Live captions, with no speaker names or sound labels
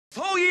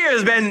Whole year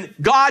has been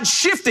God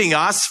shifting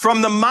us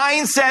from the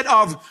mindset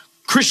of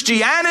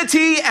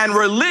Christianity and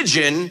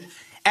religion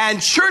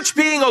and church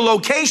being a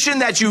location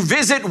that you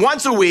visit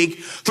once a week,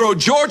 throw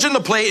George in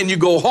the plate and you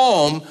go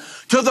home,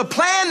 to the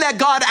plan that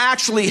God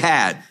actually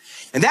had.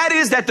 And that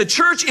is that the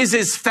church is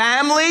his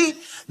family,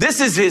 this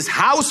is his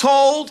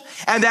household,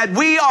 and that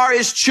we are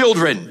his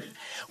children.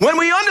 When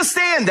we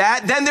understand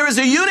that, then there is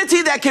a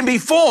unity that can be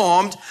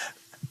formed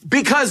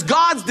because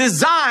God's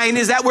design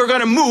is that we're going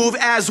to move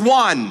as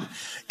one.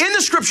 In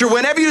the scripture,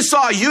 whenever you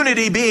saw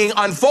unity being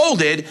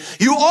unfolded,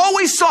 you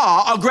always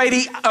saw a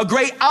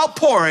great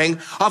outpouring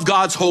of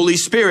God's Holy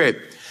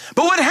Spirit.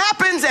 But what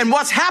happens and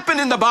what's happened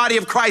in the body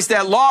of Christ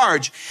at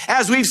large,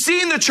 as we've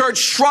seen the church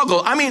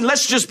struggle, I mean,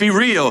 let's just be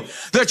real.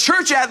 The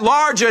church at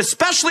large,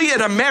 especially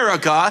in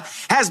America,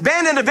 has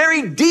been in a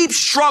very deep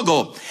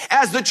struggle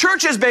as the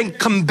church has been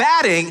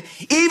combating,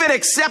 even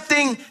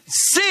accepting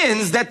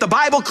sins that the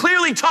Bible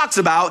clearly talks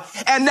about.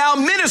 And now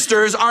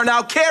ministers are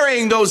now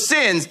carrying those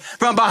sins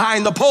from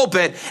behind the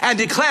pulpit and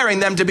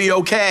declaring them to be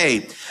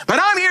okay. But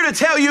I'm here to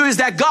tell you is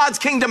that God's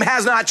kingdom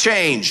has not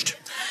changed.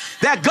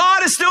 That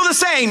God is still the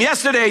same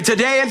yesterday,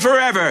 today, and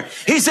forever.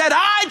 He said,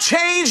 I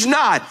change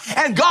not.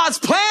 And God's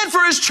plan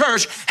for his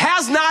church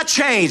has not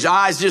changed.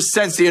 I just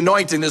sensed the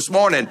anointing this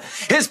morning.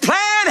 His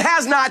plan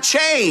has not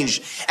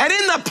changed. And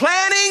in the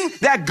planning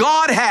that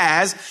God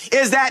has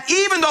is that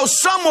even though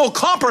some will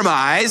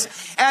compromise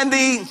and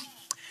the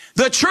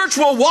church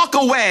will walk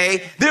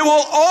away, there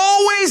will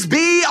always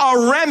be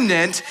a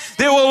remnant.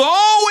 There will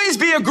always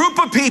be a group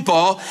of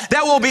people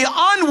that will be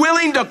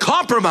unwilling to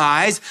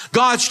compromise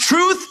God's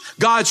truth,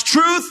 God's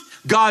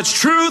truth, God's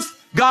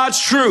truth,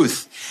 God's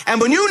truth.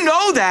 And when you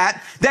know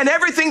that, then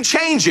everything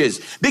changes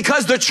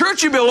because the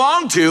church you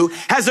belong to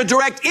has a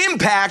direct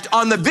impact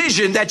on the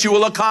vision that you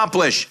will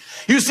accomplish.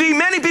 You see,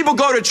 many people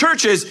go to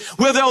churches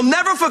where they'll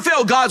never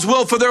fulfill God's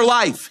will for their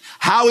life.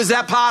 How is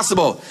that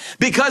possible?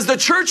 Because the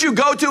church you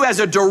go to has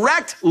a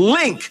direct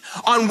link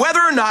on whether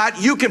or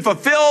not you can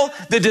fulfill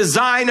the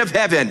design of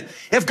heaven.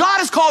 If God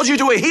has called you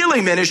to a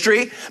healing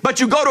ministry, but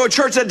you go to a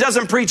church that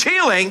doesn't preach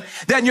healing,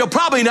 then you'll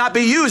probably not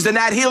be used in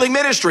that healing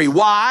ministry.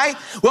 Why?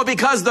 Well,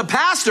 because the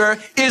pastor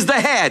is the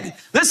head.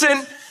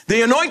 Listen,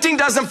 the anointing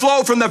doesn't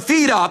flow from the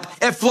feet up,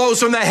 it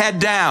flows from the head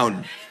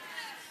down.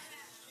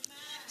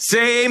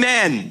 Say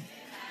amen.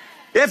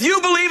 If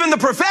you believe in the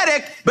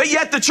prophetic, but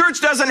yet the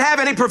church doesn't have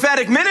any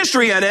prophetic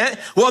ministry in it,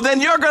 well, then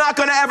you're not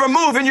going to ever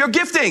move in your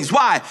giftings.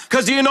 Why?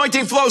 Because the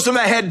anointing flows from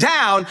the head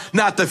down,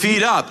 not the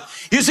feet up.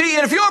 You see,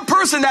 and if you're a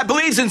person that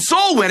believes in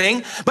soul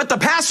winning, but the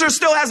pastor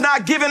still has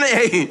not given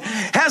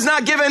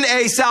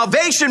a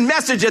salvation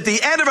message at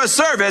the end of a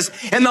service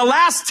in the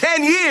last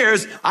 10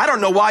 years, I don't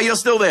know why you're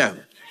still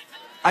there.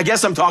 I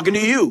guess I'm talking to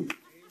you.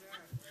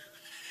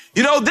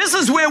 You know, this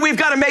is where we've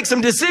got to make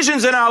some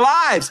decisions in our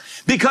lives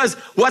because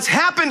what's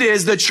happened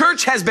is the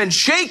church has been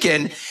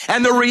shaken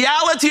and the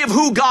reality of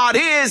who God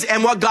is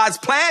and what God's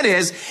plan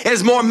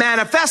is more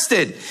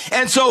manifested.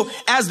 And so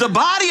as the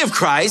body of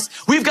Christ,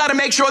 we've got to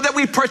make sure that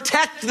we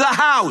protect the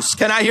house.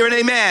 Can I hear an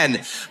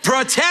amen?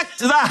 Protect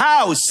the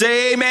house.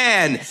 Say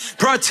amen.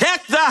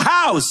 Protect the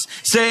house.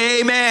 Say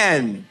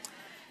amen.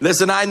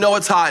 Listen, I know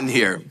it's hot in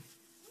here.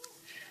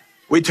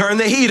 We turn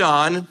the heat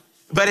on.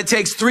 But it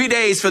takes 3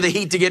 days for the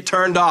heat to get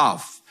turned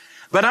off.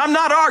 But I'm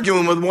not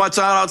arguing with what's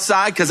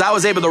outside because I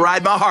was able to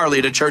ride my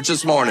Harley to church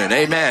this morning.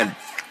 Amen.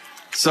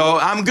 So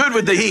I'm good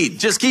with the heat.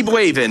 Just keep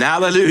waving.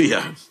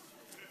 Hallelujah.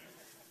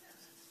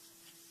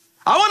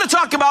 I want to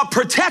talk about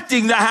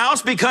protecting the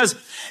house because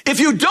if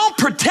you don't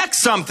protect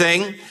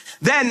something,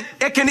 then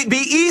it can be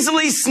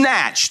easily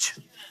snatched.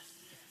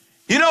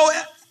 You know,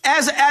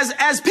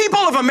 as people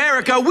of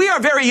America, we are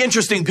very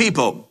interesting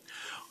people.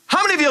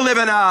 How many of you live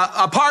in an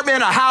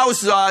apartment, a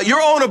house, your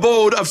own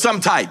abode of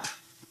some type?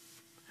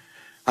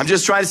 I'm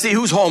just trying to see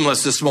who's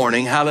homeless this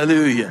morning.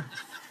 Hallelujah.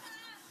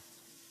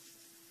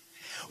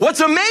 What's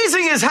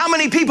amazing is how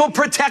many people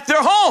protect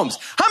their homes.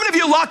 How many of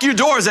you lock your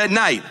doors at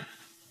night?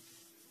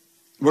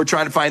 We're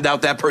trying to find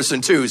out that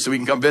person too so we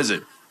can come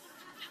visit.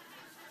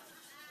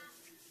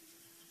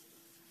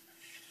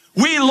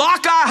 We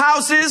lock our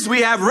houses.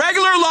 We have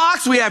regular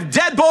locks. We have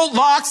deadbolt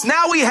locks.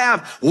 Now we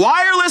have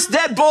wireless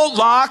deadbolt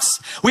locks.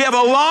 We have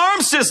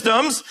alarm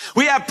systems.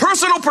 We have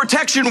personal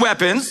protection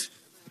weapons.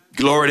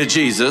 Glory to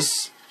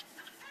Jesus.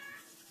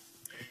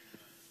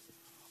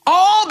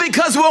 All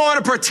because we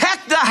want to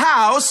protect the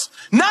house,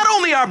 not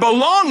only our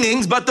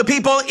belongings, but the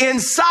people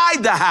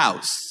inside the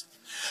house.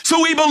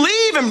 So we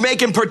believe in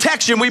making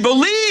protection. We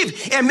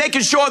believe in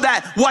making sure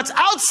that what's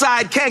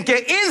outside can't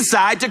get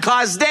inside to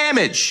cause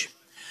damage.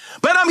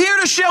 But I'm here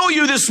to show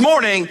you this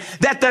morning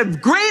that the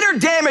greater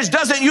damage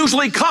doesn't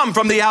usually come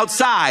from the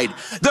outside.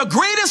 The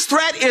greatest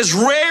threat is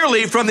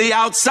rarely from the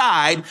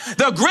outside.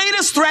 The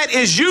greatest threat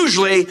is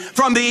usually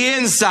from the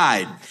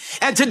inside.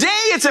 And today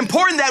it's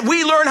important that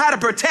we learn how to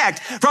protect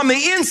from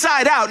the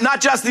inside out,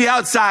 not just the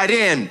outside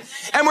in.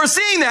 And we're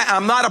seeing that.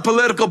 I'm not a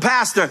political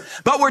pastor,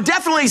 but we're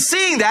definitely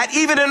seeing that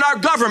even in our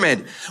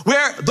government,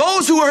 where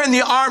those who are in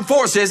the armed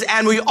forces,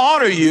 and we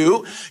honor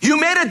you, you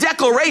made a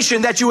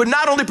declaration that you would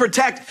not only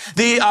protect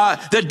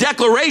the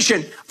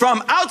declaration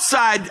from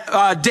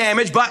outside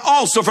damage, but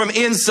also from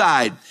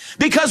inside.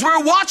 Because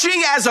we're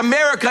watching as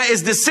America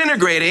is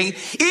disintegrating,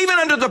 even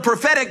under the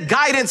prophetic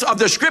guidance of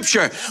the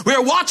scripture.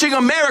 We're watching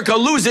America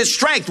lose its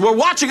strength. We're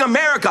watching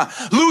America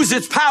lose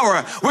its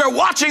power. We're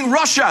watching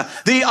Russia,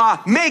 the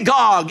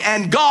Magog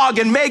and Gog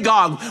and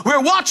Magog.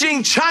 We're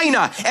watching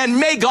China and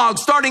Magog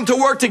starting to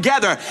work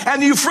together,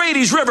 and the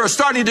Euphrates River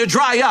starting to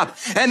dry up.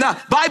 And the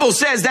Bible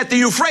says that the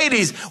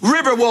Euphrates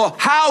River will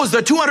house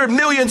the 200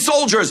 million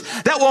soldiers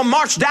that will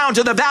march down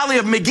to the valley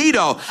of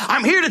Megiddo.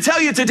 I'm here to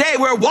tell you today,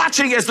 we're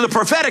watching as the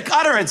prophetic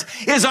utterance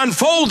is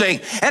unfolding.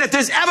 And if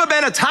there's ever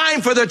been a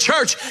time for the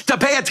church to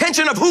pay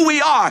attention of who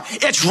we are,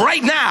 it's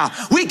right now.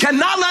 We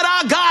cannot let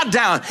our guard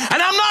down.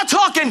 And I'm not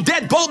talking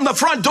deadbolting the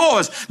front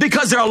doors,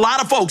 because there are a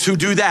lot of folks who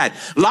do that.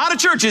 A lot of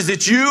churches,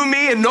 it's you,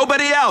 me, and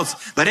nobody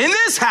else. But in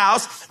this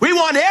house, we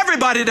want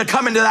everybody to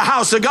come into the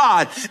house of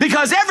God,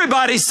 because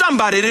everybody's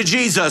somebody to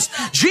Jesus.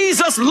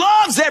 Jesus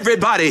loves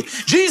everybody.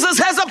 Jesus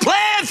has a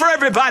plan for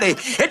everybody.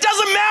 It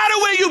doesn't matter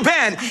where you've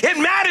been.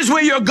 It matters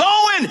where you're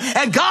going.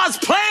 And God's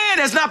plan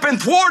has not been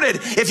thwarted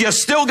if you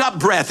still got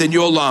breath in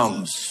your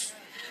lungs.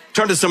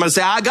 Turn to someone and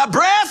say, I got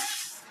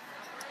breath.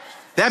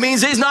 That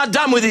means he's not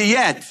done with you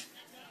yet.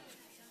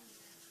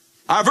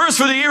 Our verse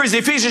for the year is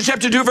Ephesians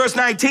chapter 2, verse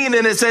 19,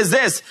 and it says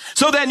this: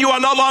 so then you are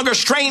no longer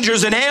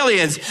strangers and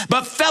aliens,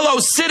 but fellow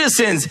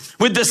citizens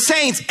with the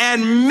saints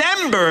and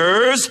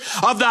members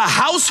of the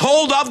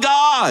household of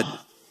God.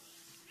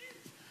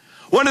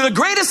 One of the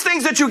greatest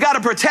things that you got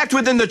to protect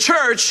within the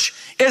church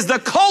is the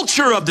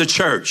culture of the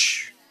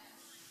church,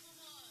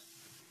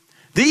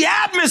 the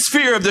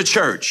atmosphere of the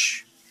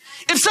church.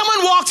 If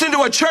someone walks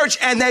into a church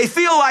and they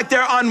feel like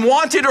they're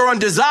unwanted or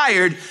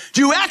undesired,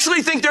 do you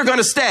actually think they're going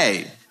to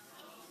stay?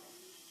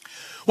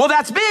 Well,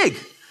 that's big,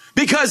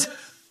 because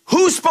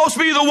who's supposed to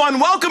be the one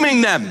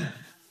welcoming them?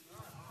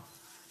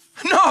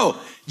 No,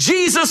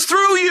 Jesus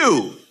through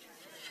you,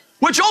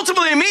 which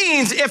ultimately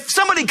means if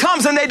somebody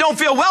comes and they don't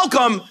feel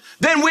welcome,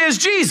 then where's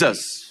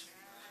Jesus?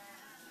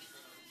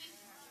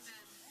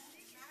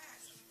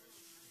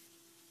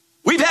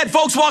 We've had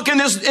folks walk in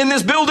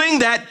this building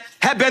that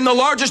have been the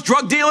largest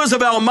drug dealers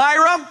of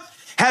Elmira,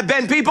 have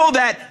been people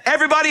that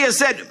everybody has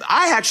said.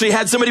 I actually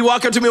had somebody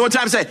walk up to me one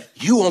time and say,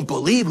 you won't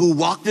believe who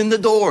walked in the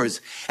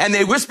doors. And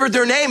they whispered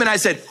their name, and I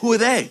said, who are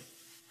they?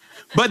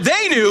 But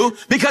they knew,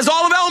 because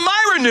all of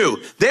Elmira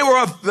knew. They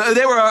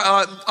were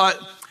a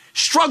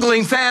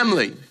struggling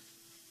family.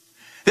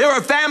 They were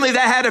a family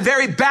that had a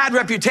very bad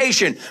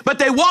reputation, but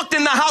they walked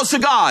in the house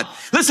of God.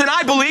 Listen,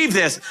 I believe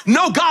this.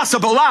 No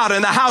gossip allowed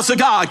in the house of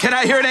God. Can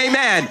I hear an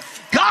amen?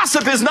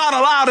 Gossip is not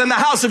allowed in the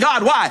house of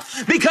God. Why?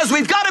 Because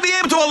we've got to be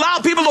able to allow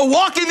people to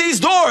walk in these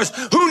doors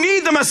who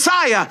need the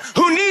Messiah,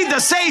 who need the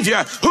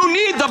Savior, who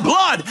need the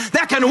blood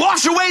that can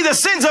wash away the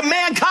sins of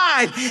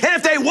mankind. And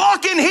if they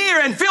walk in here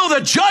and feel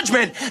the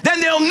judgment,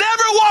 then they'll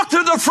never walk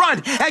to the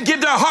front and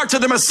give their heart to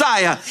the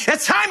Messiah.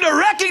 It's time to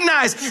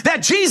recognize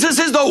that Jesus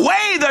is the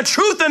way, the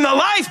truth, and the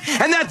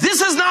life, and that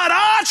this is not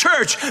our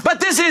church,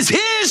 but this is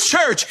his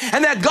church,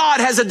 and that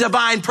God has a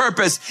divine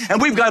purpose. And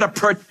we've got to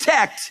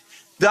protect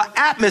the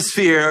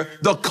atmosphere,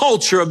 the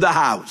culture of the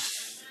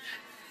house.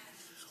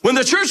 When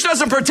the church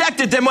doesn't protect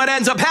it, then what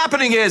ends up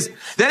happening is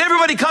that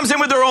everybody comes in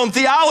with their own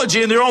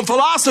theology and their own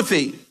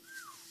philosophy.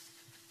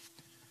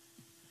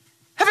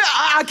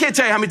 I can't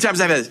tell you how many times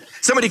I've had this.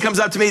 Somebody comes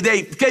up to me,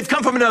 they've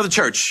come from another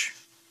church,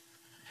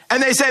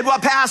 and they said, well,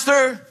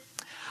 Pastor,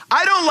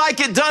 I don't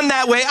like it done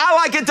that way. I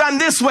like it done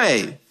this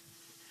way.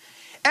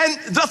 And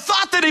the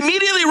thought that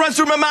immediately runs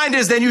through my mind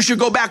is, then you should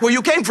go back where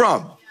you came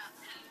from.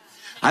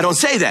 I don't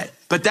say that,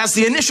 but that's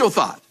the initial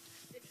thought.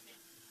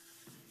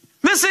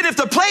 Listen, if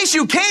the place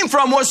you came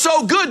from was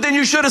so good, then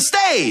you should have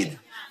stayed.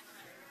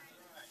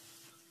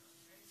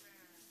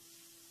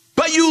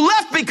 But you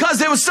left because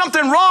there was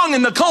something wrong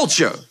in the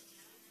culture.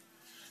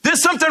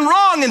 There's something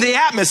wrong in the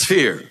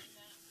atmosphere.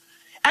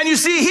 And you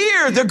see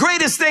here, the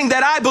greatest thing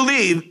that I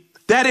believe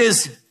that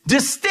is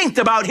distinct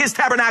about His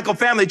Tabernacle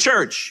Family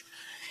Church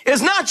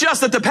is not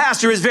just that the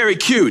pastor is very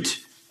cute.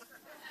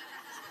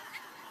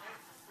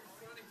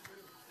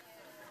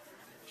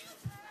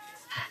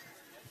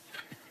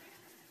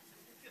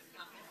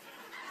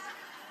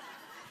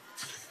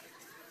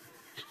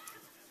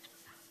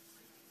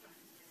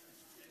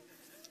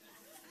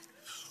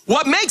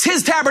 What makes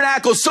His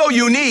tabernacle so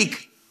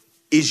unique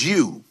is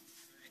you.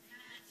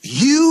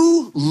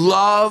 You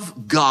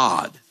love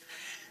God.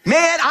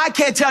 Man, I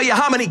can't tell you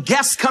how many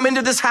guests come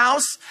into this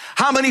house,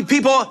 how many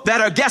people that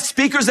are guest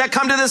speakers that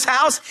come to this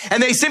house,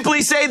 and they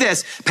simply say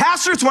this: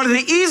 Pastor, it's one of the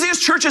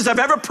easiest churches I've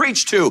ever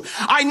preached to.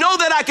 I know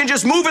that I can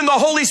just move in the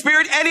Holy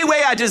Spirit any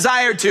way I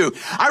desire to.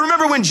 I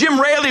remember when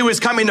Jim Raley was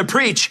coming to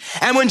preach,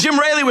 and when Jim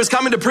Raley was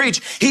coming to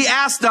preach, he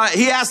asked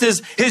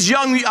his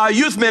young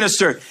youth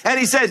minister, and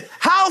he said,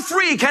 how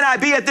free can I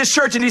be at this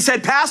church? And he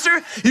said,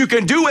 Pastor, you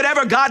can do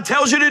whatever God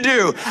tells you to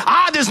do.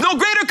 There's no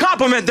greater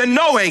compliment than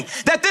knowing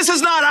that this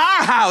is not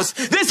our house.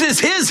 This is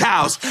his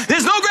house.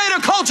 There's no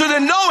greater culture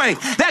than knowing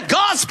that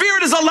God's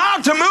Spirit is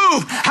allowed to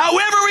move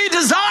however he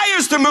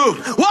desires to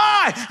move.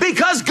 Why?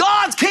 Because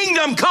God's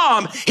kingdom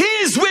come,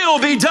 his will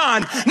be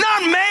done,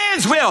 not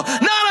man's will,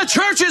 not a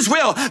church's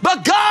will,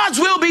 but God's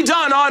will be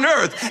done on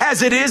earth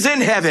as it is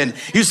in heaven.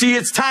 You see,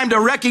 it's time to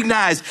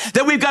recognize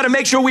that we've got to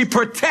make sure we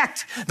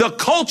protect the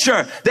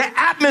culture, the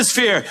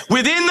atmosphere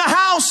within the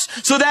house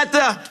so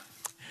that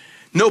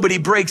nobody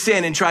breaks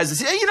in and tries to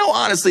say, you know,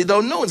 honestly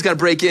though, no one's got to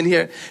break in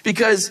here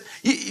because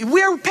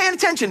we're paying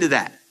attention to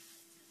that.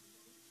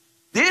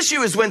 The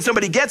issue is when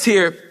somebody gets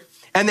here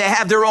and they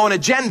have their own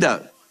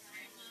agenda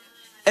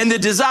and the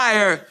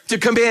desire to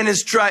come in and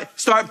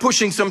start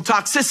pushing some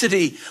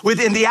toxicity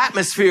within the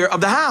atmosphere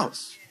of the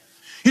house.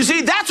 You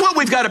see, that's what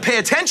we've got to pay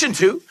attention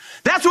to.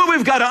 That's what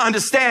we've got to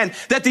understand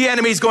that the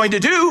enemy's going to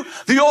do.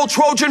 The old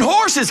Trojan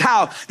horse is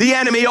how the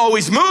enemy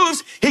always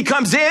moves. He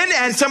comes in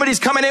and somebody's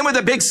coming in with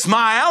a big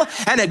smile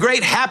and a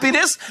great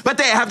happiness, but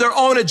they have their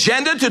own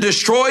agenda to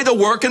destroy the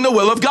work and the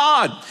will of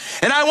God.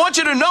 And I want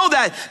you to know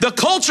that the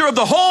culture of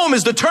the home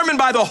is determined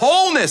by the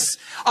wholeness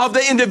of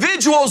the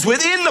individuals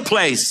within the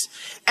place.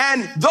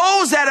 And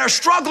those that are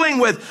struggling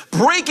with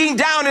breaking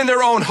down in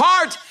their own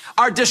heart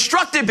are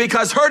destructive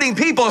because hurting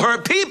people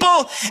hurt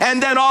people.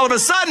 And then all of a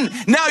sudden,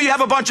 now you have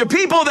a bunch of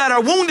people that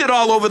are wounded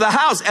all over the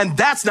house. And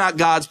that's not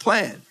God's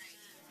plan.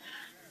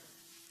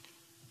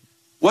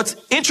 What's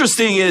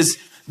interesting is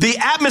the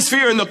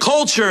atmosphere and the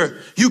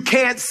culture you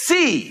can't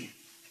see.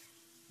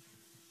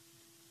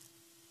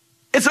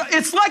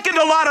 It's likened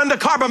a lot under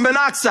carbon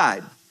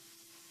monoxide.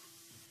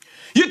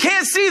 You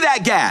can't see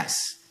that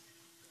gas,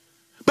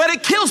 but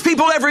it kills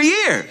people every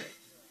year.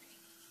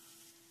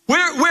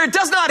 Where it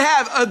does not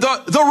have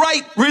the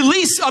right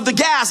release of the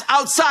gas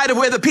outside of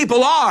where the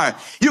people are.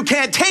 You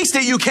can't taste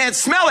it. You can't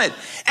smell it.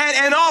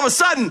 And all of a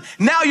sudden,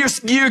 now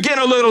you're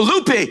getting a little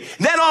loopy.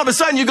 Then all of a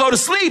sudden you go to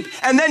sleep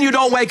and then you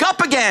don't wake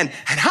up again.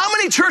 And how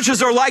many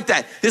churches are like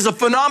that? There's a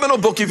phenomenal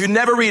book, if you've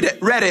never read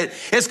it.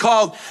 It's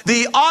called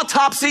The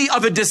Autopsy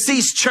of a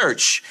Deceased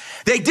Church.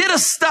 They did a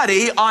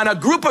study on a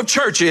group of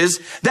churches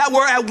that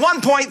were at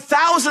one point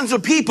thousands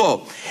of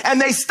people. And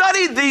they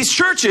studied these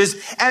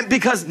churches, and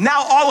because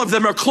now all of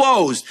them are closed.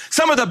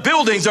 Some of the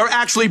buildings are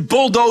actually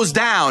bulldozed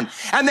down.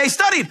 And they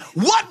studied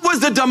what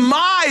was the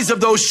demise of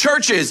those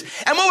churches.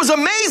 And what was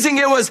amazing,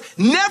 it was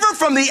never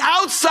from the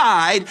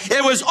outside,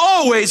 it was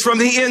always from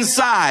the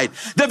inside.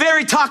 The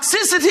very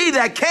toxicity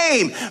that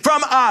came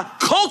from a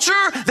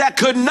culture that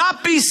could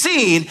not be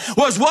seen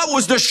was what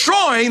was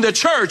destroying the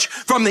church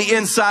from the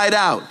inside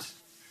out.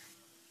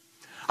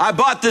 I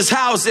bought this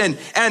house and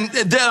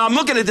I'm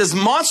looking at this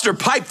monster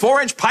pipe,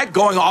 4-inch pipe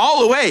going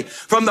all the way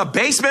from the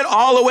basement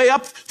all the way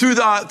up through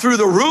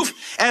the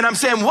roof. And I'm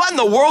saying, what in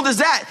the world is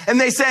that? And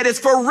they said, it's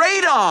for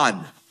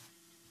radon.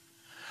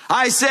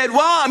 I said,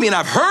 well, I mean,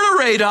 I've heard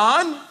of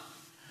radon.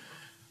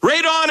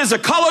 Radon is a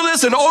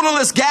colorless and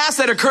odorless gas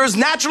that occurs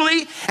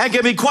naturally and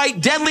can be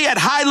quite deadly at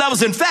high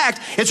levels. In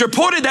fact, it's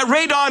reported that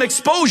radon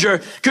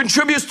exposure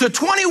contributes to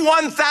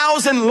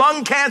 21,000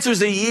 lung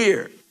cancers a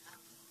year.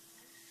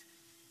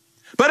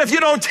 But if you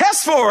don't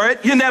test for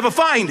it, you never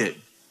find it.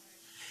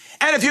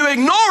 And if you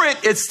ignore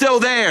it, it's still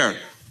there.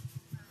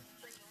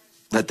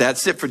 Let that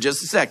sit for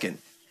just a second.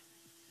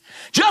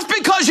 Just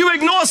because you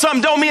ignore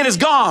something don't mean it's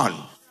gone.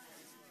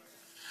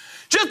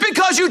 Just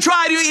because you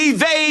try to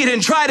evade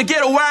and try to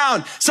get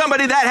around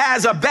somebody that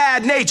has a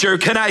bad nature,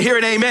 can I hear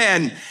an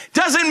amen,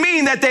 doesn't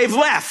mean that they've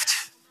left.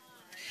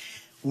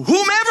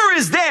 Whomever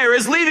is there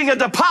is leaving a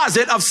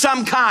deposit of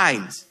some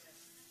kind.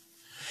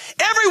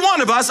 Every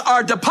one of us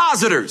are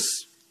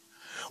depositors.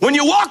 When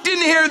you walked in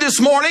here this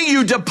morning,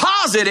 you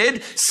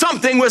deposited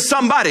something with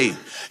somebody.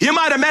 You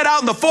might have met out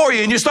in the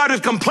foyer and you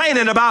started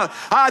complaining about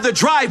the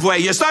driveway.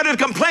 You started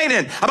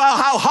complaining about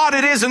how hot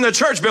it is in the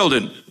church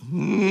building.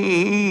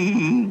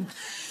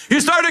 You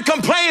started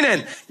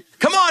complaining.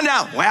 Come on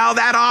now. Well,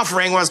 that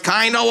offering was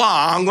kind of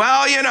long.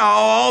 Well, you know,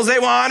 all they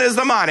want is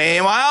the money.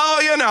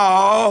 Well, you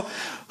know.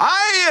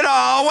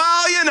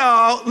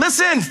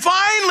 Listen,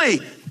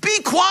 finally,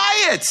 be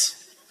quiet.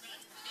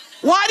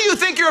 Why do you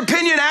think your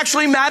opinion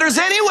actually matters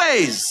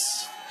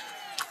anyways?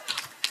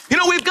 You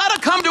know, we've got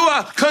to come to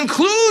a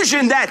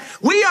conclusion that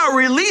we are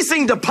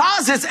releasing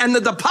deposits and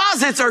the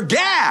deposits are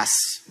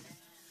gas.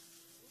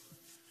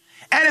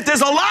 And if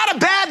there's a lot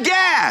of bad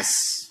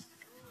gas,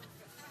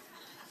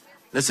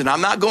 listen,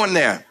 I'm not going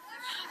there.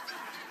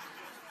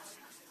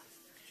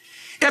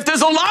 If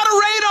there's a lot of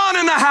radon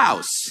in the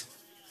house,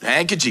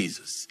 thank you,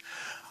 Jesus,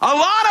 a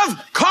lot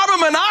of carbon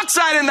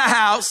monoxide in the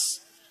house,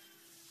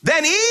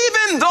 then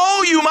even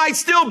though you might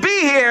still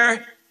be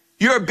here,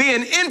 you're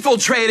being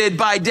infiltrated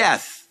by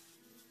death.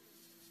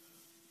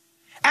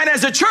 And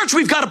as a church,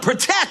 we've got to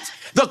protect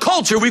the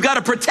culture. We've got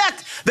to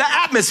protect the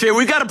atmosphere.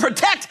 We've got to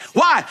protect.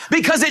 Why?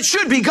 Because it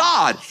should be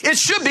God. It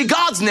should be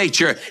God's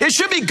nature. It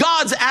should be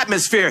God's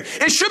atmosphere.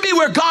 It should be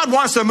where God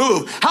wants to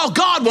move, how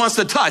God wants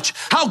to touch,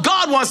 how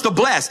God wants to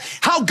bless,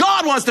 how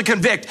God wants to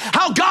convict,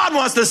 how God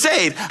wants to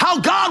save, how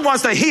God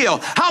wants to heal,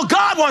 how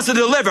God wants to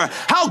deliver,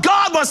 how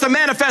God wants to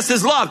manifest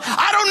his love.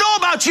 I don't know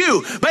about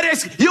you, but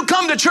if you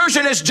come to church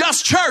and it's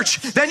just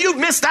church, then you've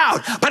missed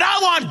out. But I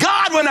want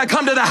God when I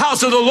come to the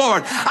house of the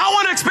Lord. I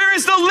want to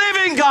experience the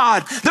living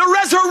God, the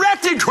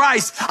resurrected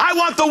Christ. I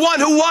want the one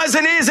who was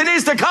and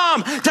is to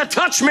come to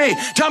touch me,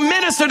 to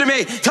minister to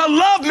me, to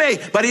love me.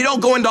 But he don't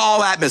go into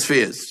all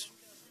atmospheres.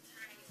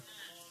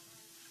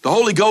 The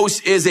Holy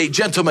Ghost is a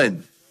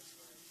gentleman.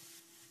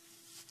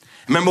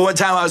 Remember one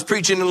time I was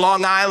preaching in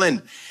Long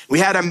Island. We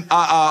had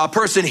a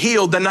person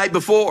healed the night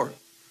before.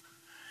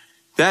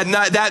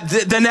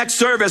 The next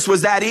service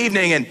was that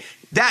evening, and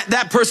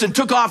that person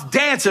took off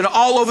dancing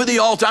all over the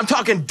altar. I'm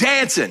talking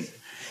dancing.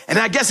 And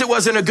I guess it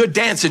wasn't a good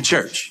dancing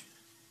church.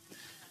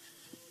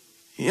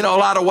 You know, a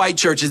lot of white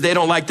churches, they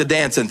don't like the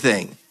dancing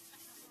thing.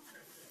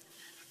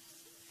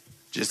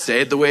 Just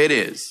say it the way it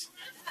is.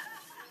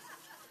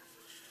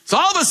 So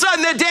all of a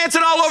sudden they're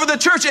dancing all over the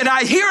church, and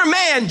I hear a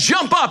man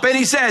jump up and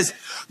he says,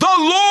 "The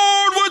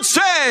Lord would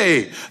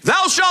say,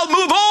 thou shalt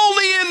move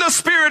only in the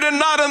spirit and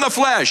not in the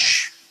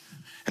flesh."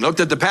 And looked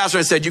at the pastor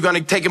and said, "You going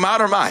to take him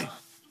out or am I?"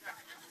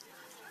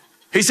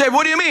 He said,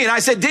 "What do you mean?" I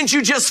said, "Didn't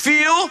you just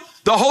feel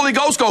the Holy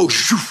Ghost go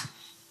shoo?"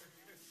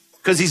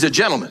 Because he's a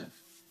gentleman.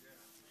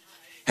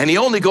 And he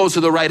only goes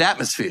to the right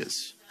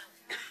atmospheres.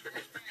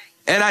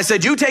 And I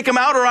said, "You take him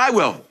out or I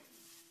will."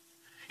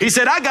 He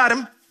said, "I got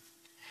him."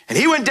 And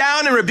he went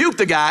down and rebuked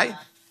the guy,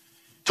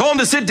 told him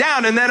to sit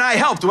down, and then I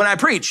helped when I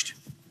preached.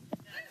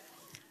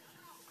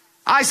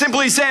 I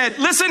simply said,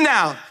 "Listen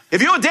now,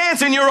 if you're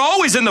dancing, you're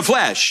always in the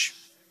flesh.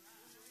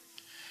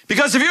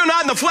 Because if you're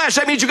not in the flesh,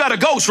 that means you got a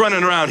ghost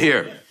running around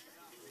here.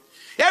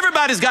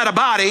 Everybody's got a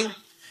body.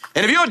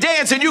 And if you're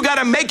dancing, you got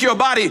to make your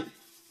body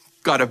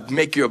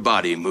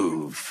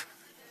move."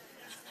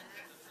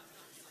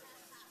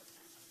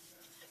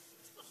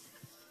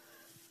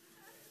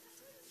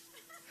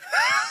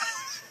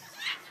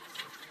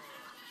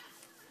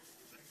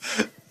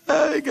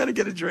 I got to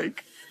get a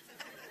drink.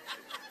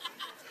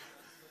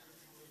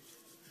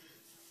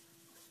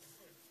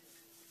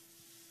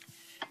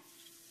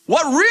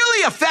 What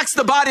really affects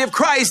the body of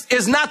Christ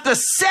is not the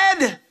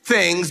said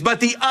things, but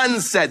the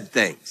unsaid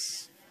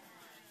things.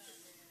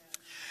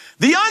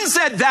 The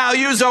unsaid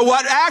values are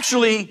what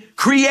actually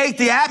create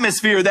the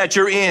atmosphere that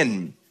you're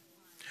in.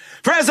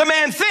 For as a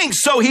man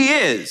thinks, so he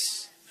is.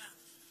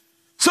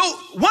 So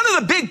one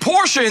of the big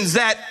portions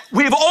that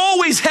we've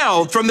always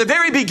held from the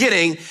very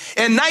beginning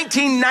in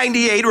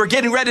 1998, we're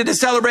getting ready to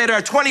celebrate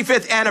our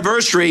 25th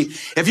anniversary.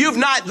 If you've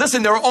not,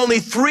 listen, there are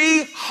only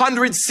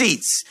 300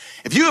 seats.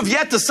 If you have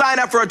yet to sign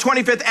up for our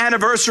 25th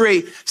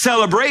anniversary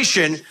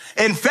celebration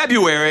in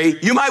February,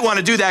 you might want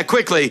to do that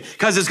quickly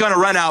because it's going to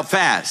run out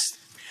fast.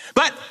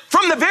 But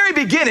from the very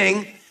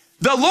beginning,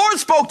 the Lord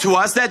spoke to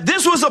us that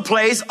this was a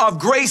place of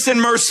grace and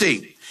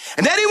mercy.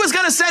 And that he was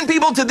going to send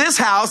people to this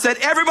house that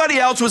everybody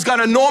else was going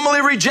to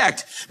normally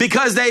reject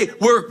because they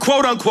were,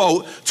 quote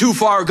unquote, too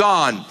far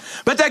gone.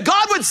 But that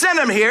God would send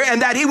them here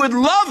and that he would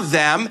love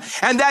them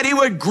and that he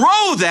would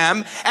grow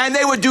them and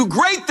they would do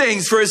great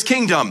things for his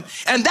kingdom.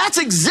 And that's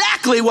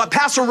exactly what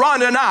Pastor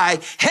Ron and I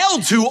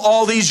held to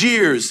all these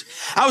years.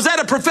 I was at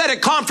a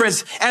prophetic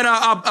conference and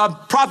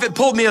a prophet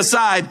pulled me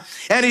aside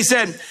and he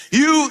said,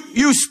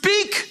 you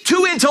speak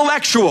too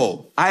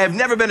intellectual. I have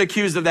never been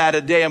accused of that a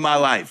day in my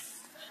life.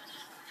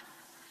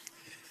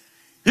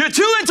 You're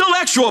too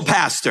intellectual,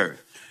 Pastor.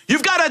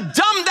 You've got to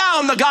dumb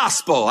down the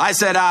gospel. I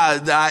said,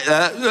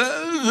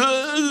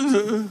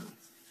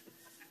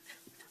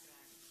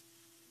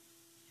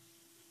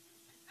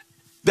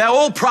 That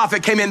old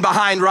prophet came in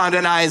behind Rhonda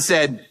and I and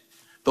said,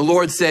 "The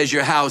Lord says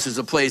your house is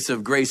a place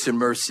of grace and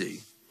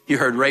mercy." He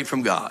heard right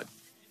from God.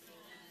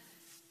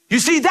 You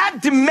see,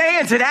 that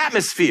demands an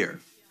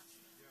atmosphere.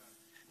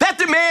 That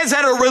demands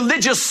that a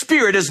religious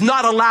spirit is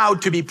not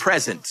allowed to be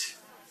present.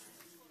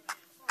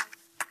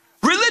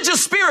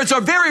 Religious spirits are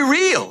very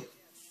real.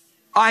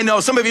 I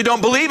know some of you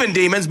don't believe in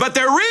demons, but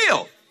they're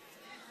real.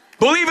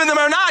 Believe in them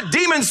or not,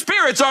 demon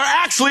spirits are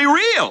actually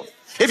real.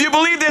 If you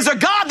believe there's a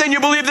God, then you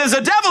believe there's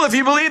a devil. If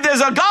you believe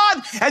there's a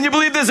God and you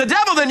believe there's a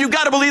devil, then you've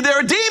got to believe there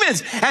are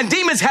demons. And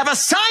demons have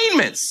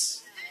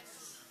assignments.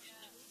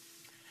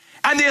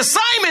 And the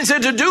assignments are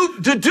to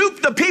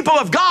dupe the people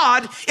of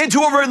God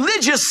into a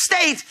religious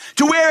state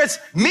to where it's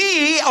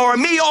me or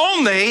me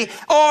only, or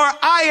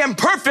I am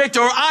perfect,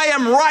 or I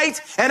am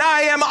right, and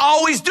I am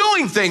always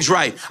doing things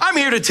right. I'm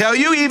here to tell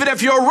you, even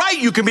if you're right,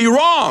 you can be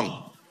wrong.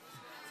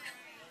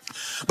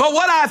 But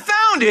what I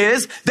found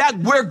is that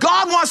where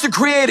God wants to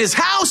create his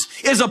house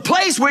is a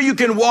place where you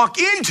can walk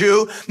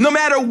into no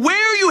matter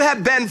where you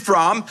have been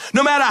from,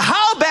 no matter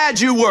how bad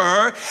you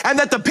were, and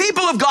that the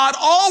people of God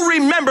all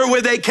remember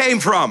where they came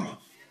from.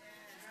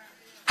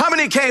 How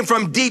many came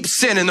from deep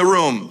sin in the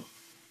room?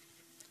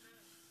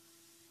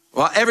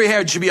 Well, every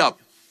hair should be up.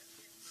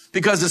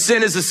 Because a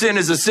sin is a sin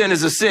is a sin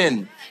is a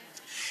sin.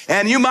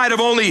 And you might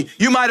have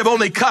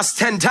only cussed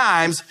 10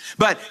 times,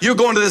 but you're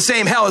going to the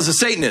same hell as a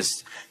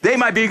Satanist. They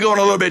might be going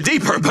a little bit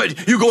deeper,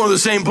 but you're going to the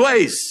same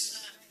place.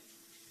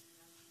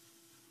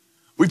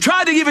 We've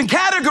tried to even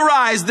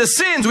categorize the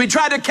sins. We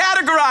tried to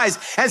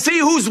categorize and see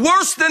who's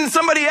worse than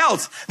somebody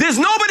else. There's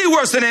nobody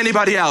worse than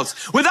anybody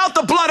else. Without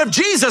the blood of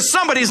Jesus,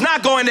 somebody's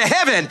not going to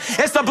heaven.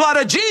 It's the blood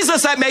of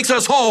Jesus that makes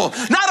us whole,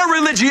 not our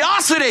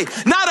religiosity,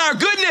 not our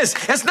goodness.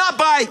 It's not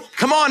by,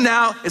 come on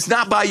now, it's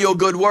not by your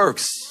good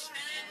works.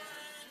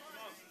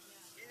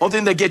 Only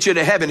thing that gets you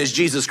to heaven is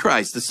Jesus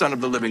Christ, the Son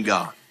of the living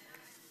God.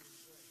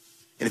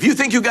 And if you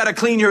think you got to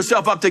clean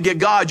yourself up to get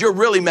God, you're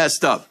really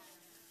messed up.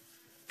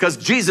 Because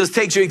Jesus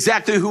takes you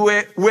exactly who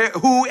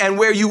and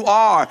where you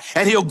are,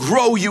 and he'll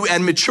grow you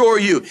and mature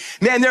you.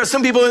 Man, there are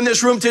some people in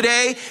this room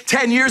today,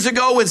 10 years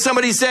ago, when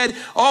somebody said,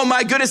 oh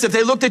my goodness, if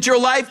they looked at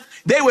your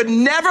life, they would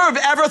never have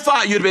ever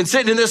thought you'd have been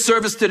sitting in this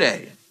service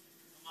today.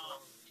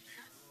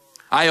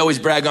 I always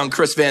brag on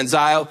Chris Van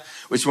Zyl,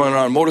 which went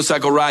on a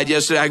motorcycle ride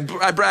yesterday.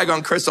 I brag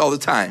on Chris all the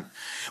time.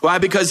 Why?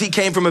 Because he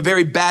came from a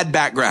very bad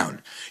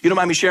background. You don't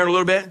mind me sharing a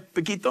little bit,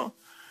 Paquito?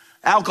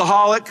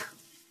 Alcoholic,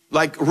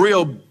 like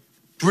real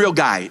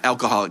guy,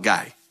 alcoholic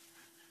guy.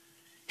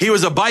 He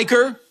was a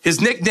biker. His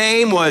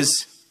nickname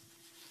was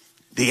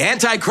the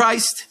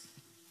Antichrist.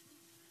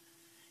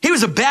 He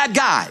was a bad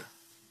guy.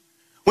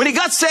 When he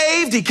got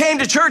saved, he came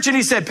to church and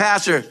he said,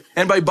 Pastor,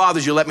 anybody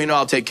bothers you, let me know,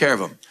 I'll take care of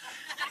them.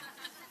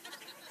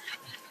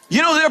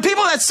 You know, there are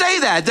people that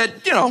say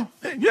that, you know,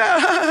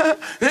 yeah.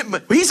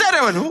 He said,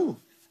 I went, who?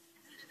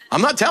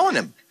 I'm not telling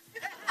him.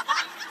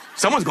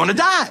 Someone's going to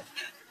die.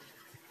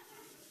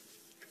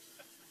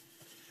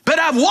 But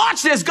I've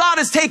watched as God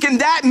has taken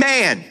that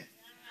man.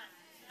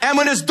 And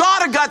when his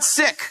daughter got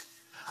sick,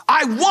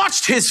 I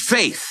watched his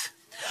faith.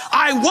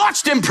 I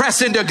watched him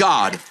press into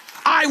God.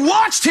 I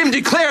watched him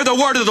declare the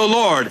word of the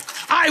Lord.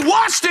 I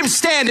watched him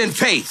stand in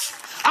faith.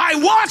 I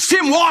watched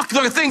him walk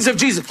the things of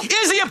Jesus.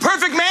 Is he a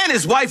perfect man?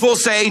 His wife will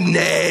say,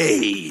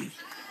 nay.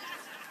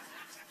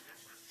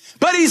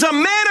 But he's a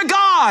man of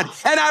God,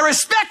 and I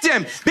respect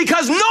him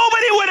because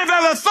nobody would have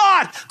ever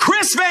thought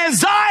Chris Van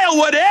Zyl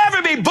would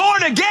ever be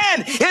born again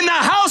in the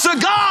house of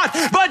God.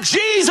 But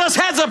Jesus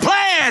has a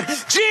plan.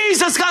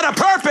 Jesus got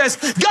a purpose.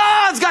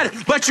 God's got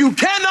it. But you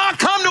cannot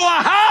come to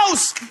a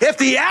house if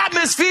the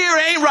atmosphere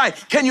ain't right.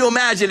 Can you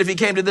imagine if he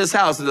came to this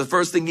house and the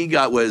first thing he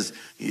got was,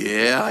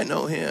 yeah, I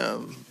know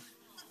him.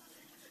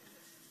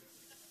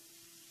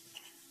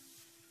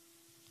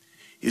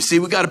 You see,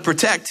 we got to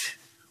protect.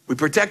 We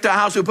protect our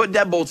house. We put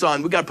deadbolts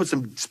on. We got to put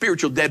some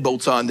spiritual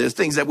deadbolts on. There's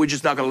things that we're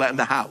just not going to let in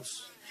the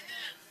house.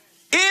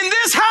 In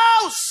this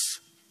house.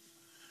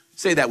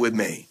 Say that with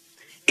me.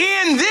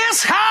 In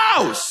this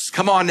house.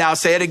 Come on now,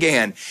 say it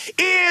again.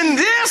 In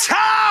this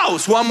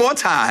house. One more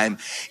time.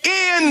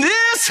 In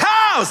this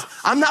house.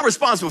 I'm not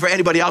responsible for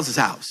anybody else's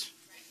house.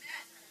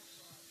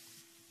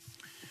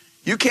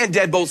 You can't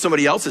deadbolt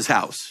somebody else's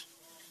house,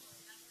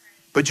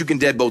 but you can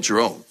deadbolt your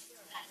own.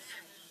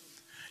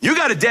 You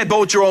got to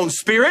deadbolt your own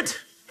spirit,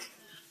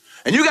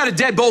 and you got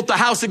to deadbolt the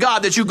house of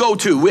God that you go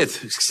to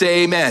with.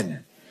 Say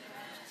amen.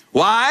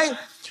 Why?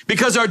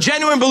 Because our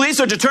genuine beliefs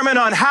are determined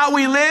on how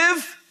we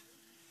live,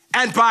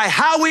 and by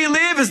how we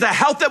live is the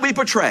health that we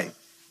portray.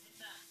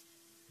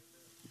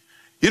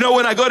 You know,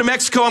 when I go to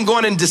Mexico, I'm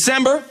going in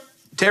December.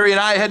 Terry and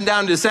I are heading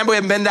down in December. We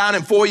haven't been down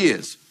in 4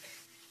 years.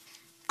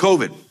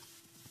 COVID.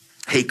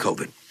 Hate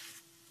COVID.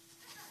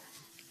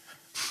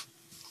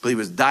 I believe it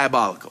was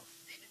diabolical.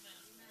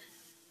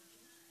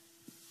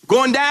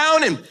 Going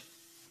down, and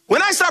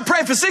when I start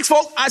praying for sick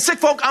folk,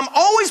 I'm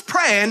always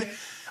praying.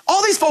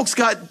 All these folks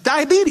got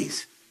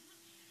diabetes.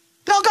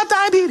 They all got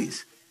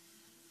diabetes.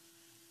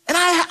 And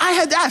I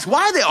had to ask,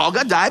 why they all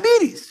got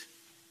diabetes?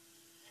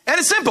 And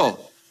it's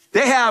simple.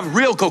 They have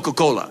real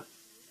Coca-Cola,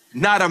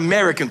 not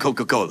American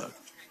Coca-Cola.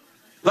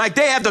 Like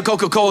they have the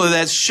Coca-Cola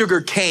that's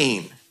sugar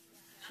cane.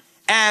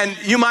 And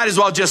you might as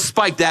well just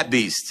spike that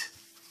beast.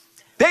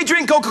 They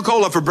drink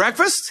Coca-Cola for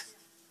breakfast.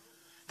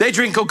 They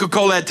drink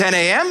Coca-Cola at 10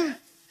 a.m.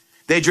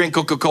 They drink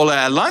Coca-Cola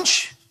at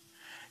lunch,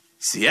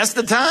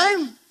 siesta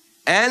time,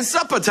 and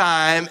supper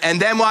time, and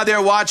then while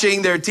they're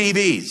watching their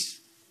TVs.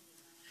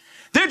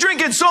 They're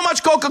drinking so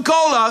much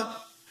Coca-Cola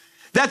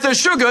that the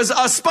sugars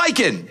are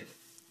spiking.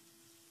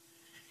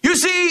 You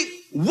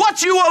see,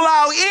 what you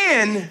allow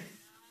in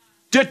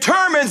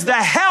determines the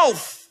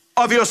health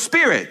of your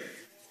spirit.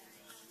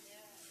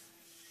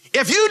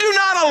 If you do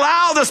not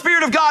allow the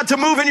Spirit of God to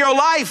move in your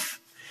life,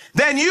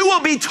 then you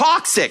will be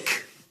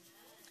toxic.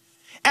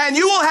 And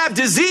you will have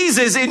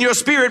diseases in your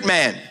spirit,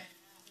 man.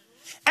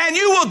 And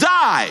you will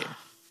die.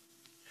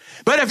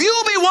 But if you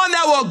will be one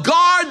that will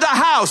guard the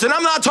house, and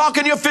I'm not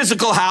talking your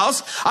physical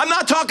house, I'm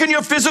not talking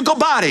your physical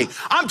body,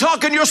 I'm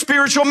talking your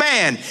spiritual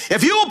man.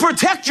 If you will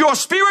protect your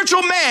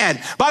spiritual man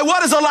by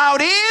what is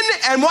allowed in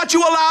and what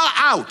you allow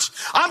out,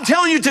 I'm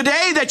telling you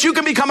today that you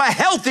can become a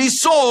healthy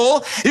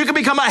soul, you can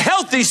become a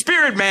healthy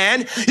spirit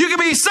man, you can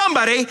be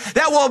somebody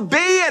that will be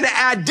an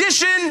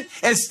addition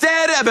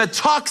instead of a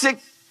toxic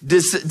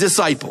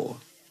disciple.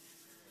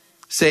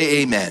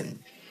 Say amen.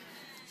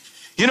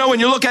 You know, when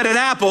you look at an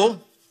apple,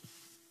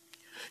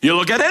 you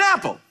look at an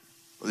apple.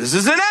 This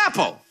is an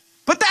apple,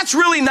 but that's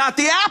really not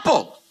the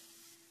apple.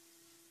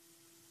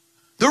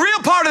 The real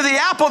part of the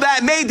apple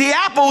that made the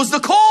apple is the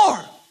core.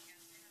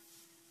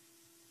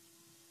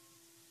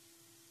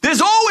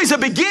 There's always a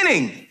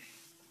beginning.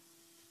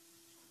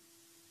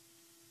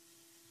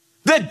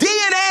 The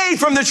DNA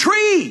from the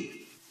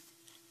tree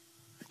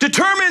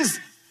determines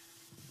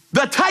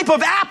the type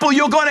of apple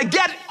you're going to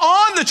get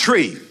on the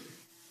tree.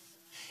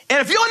 And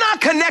if you're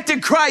not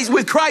connected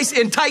with Christ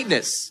in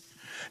tightness,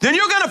 then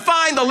you're going to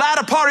find the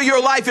latter part of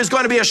your life is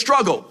going to be a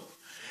struggle.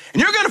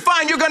 And you're going to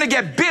find you're going to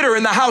get bitter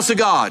in the house of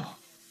God.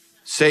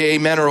 Say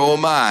amen or oh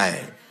my.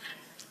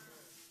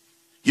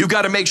 You've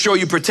got to make sure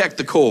you protect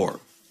the core.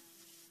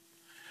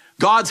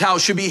 God's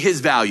house should be his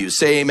values.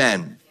 Say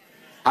amen.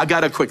 I got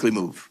to quickly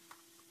move.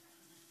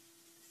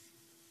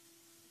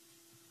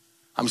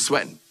 I'm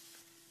sweating.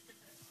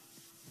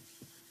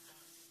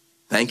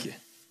 Thank you.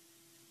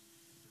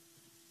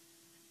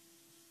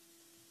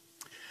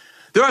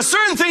 There are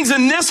certain things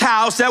in this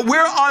house that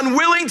we're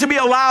unwilling to be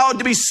allowed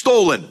to be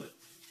stolen.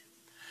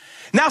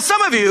 Now,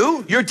 some of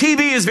you, your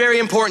TV is very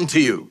important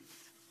to you.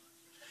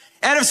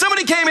 And if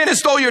somebody came in and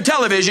stole your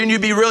television,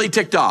 you'd be really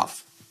ticked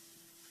off.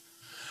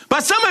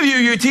 But some of you,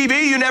 your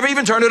TV, you never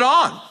even turn it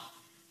on.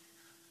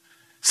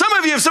 Some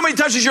of you, if somebody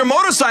touches your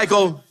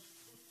motorcycle,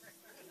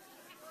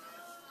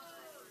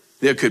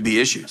 there could be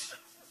issues.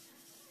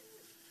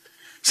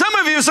 Some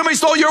of you, if somebody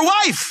stole your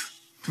wife,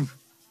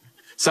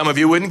 some of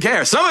you wouldn't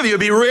care. Some of you would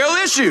be real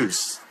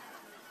issues.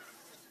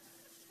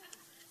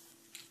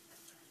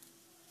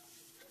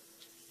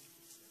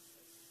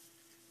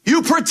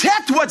 You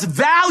protect what's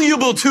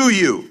valuable to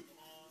you.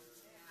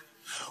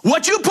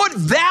 What you put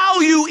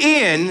value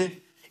in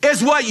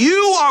is what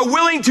you are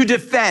willing to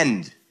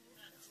defend.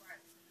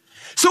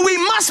 So we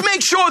must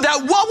make sure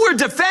that what we're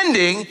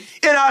defending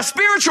in our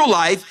spiritual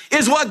life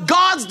is what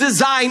God's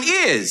design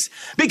is,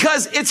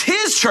 because it's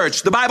his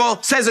church. The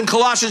Bible says in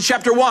Colossians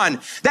chapter 1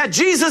 that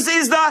Jesus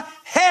is the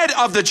head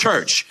of the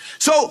church.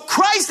 So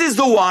Christ is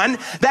the one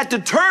that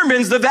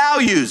determines the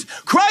values.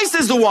 Christ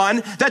is the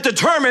one that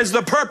determines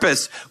the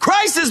purpose.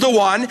 Christ is the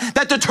one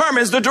that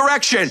determines the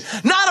direction.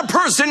 Not a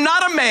person,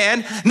 not a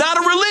man, not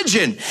a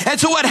religion. And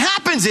so what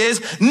happens is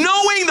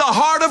knowing the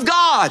heart of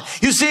God.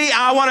 You see,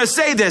 I want to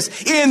say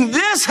this. In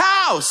this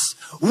house,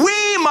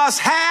 we must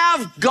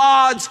have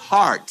God's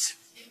heart.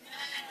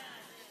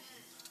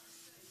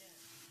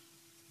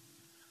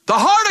 The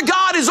heart of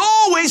God is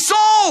always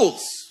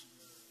souls.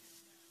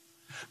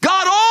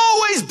 God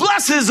always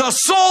blesses a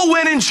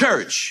soul-winning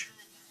church.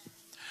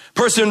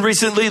 Person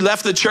recently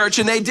left the church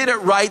and they did it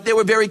right. They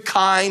were very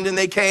kind and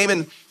they came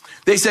and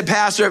they said,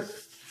 Pastor,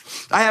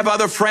 I have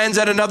other friends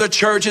at another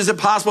church. Is it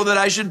possible that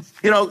I should,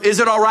 is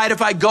it all right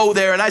if I go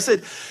there? And I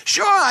said,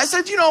 sure. I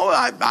said,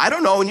 I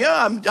don't know you.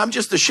 I'm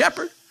just a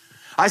shepherd.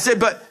 I said,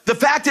 but the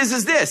fact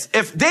is this,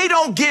 if they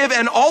don't give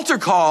an altar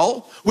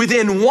call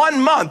within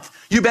 1 month,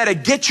 you better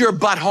get your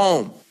butt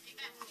home.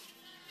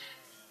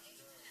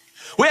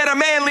 We had a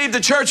man leave the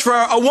church for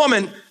a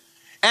woman,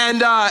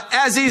 and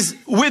as he's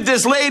with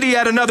this lady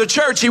at another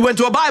church, he went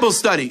to a Bible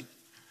study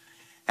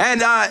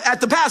and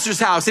at the pastor's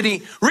house, and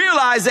he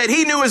realized that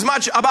he knew as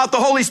much about the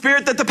Holy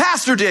Spirit that the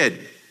pastor did.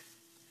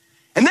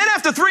 And then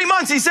after 3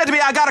 months, he said to me,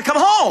 I got to come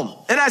home.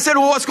 And I said,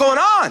 well, what's going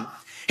on?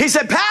 He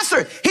said,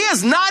 Pastor, he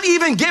has not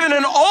even given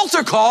an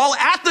altar call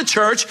at the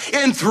church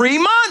in 3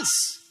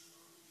 months.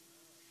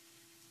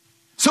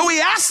 So he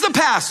asked the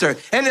pastor,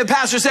 and the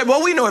pastor said,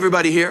 well, we know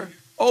everybody here.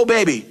 Oh,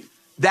 baby.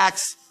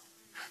 That's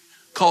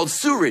called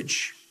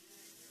sewerage,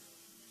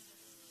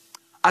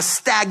 a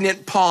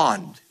stagnant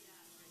pond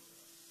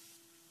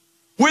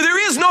where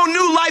there is no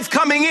new life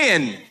coming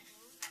in.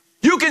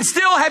 You can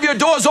still have your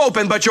doors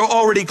open, but you're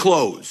already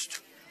closed.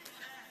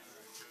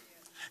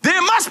 There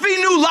must be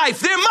new life.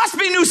 There must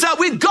be new self.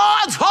 With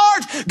God's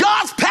heart,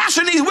 God's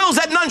passion, he wills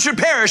that none should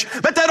perish,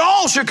 but that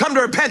all should come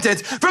to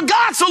repentance. For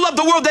God so loved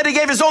the world that he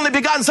gave his only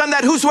begotten son,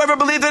 that whosoever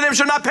believed in him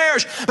should not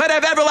perish, but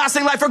have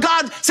everlasting life. For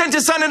God sent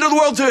his son into the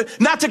world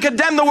not to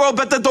condemn the world,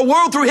 but that the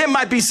world through him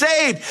might be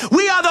saved.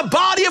 We are the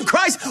body of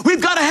Christ.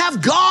 We've got to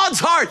have God's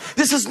heart.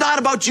 This is not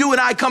about you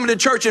and I coming to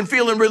church and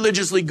feeling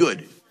religiously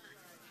good.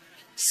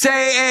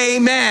 Say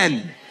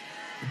amen.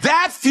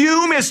 That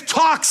fume is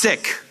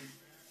toxic.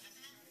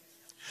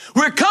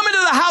 We're coming to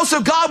the house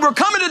of God. We're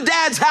coming to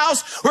Dad's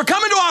house. We're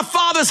coming to our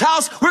Father's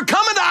house. We're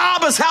coming to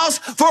Abba's house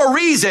for a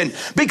reason,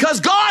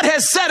 because God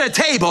has set a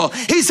table.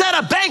 He set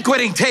a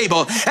banqueting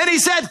table, and he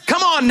said,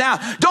 come on now,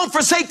 don't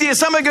forsake the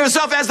assembling of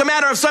yourself as the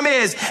manner of some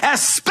is,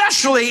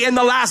 especially in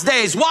the last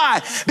days.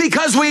 Why?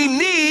 Because we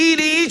need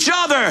each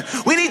other.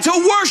 We need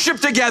to worship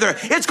together.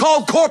 It's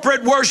called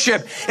corporate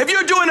worship. If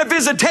you're doing a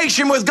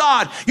visitation with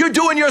God, you're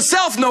doing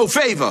yourself no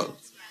favor.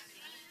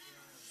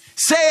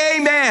 Say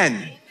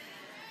amen.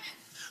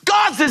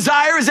 God's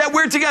desire is that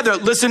we're together.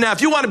 Listen now,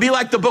 if you want to be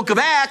like the book of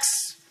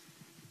Acts,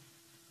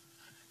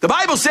 the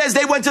Bible says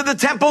they went to the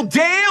temple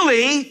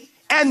daily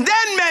and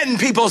then met in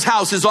people's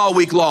houses all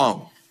week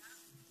long.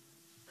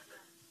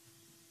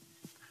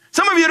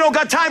 Some of you don't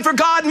got time for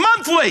God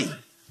monthly.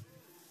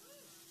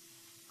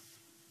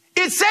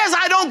 It says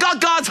I don't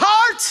got God's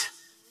heart.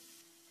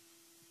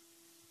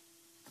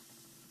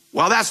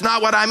 Well, that's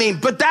not what I mean,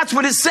 but that's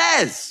what it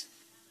says.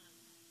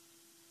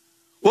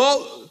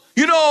 Well,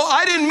 you know,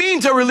 I didn't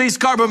mean to release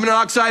carbon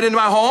monoxide into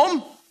my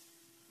home,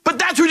 but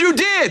that's what you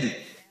did.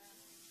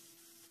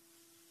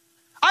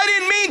 I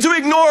didn't mean to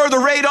ignore the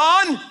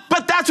radon,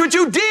 but that's what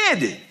you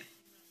did.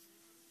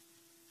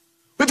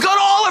 We've got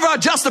all of our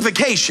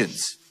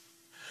justifications.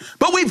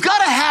 But we've got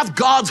to have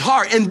God's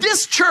heart. And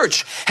this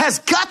church has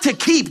got to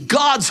keep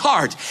God's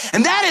heart.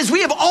 And that is,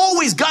 we have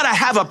always got to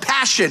have a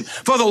passion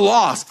for the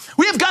lost.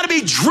 We have got to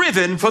be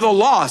driven for the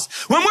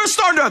lost. When we're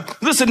starting to,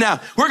 listen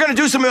now, we're going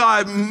to do some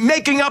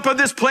making up of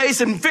this place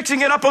and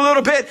fixing it up a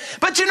little bit.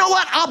 But you know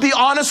what? I'll be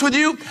honest with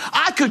you.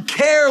 I could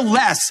care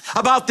less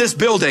about this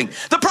building.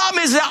 The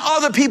problem is that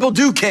other people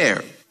do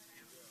care.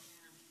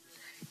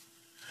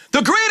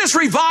 The greatest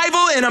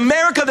revival in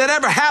America that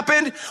ever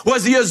happened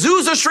was the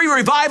Azusa Street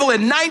revival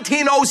in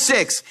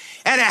 1906.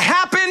 And it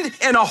happened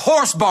in a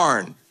horse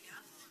barn.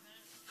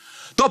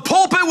 The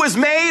pulpit was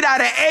made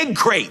out of egg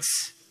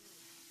crates.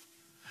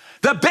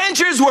 The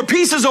benches were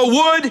pieces of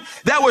wood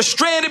that were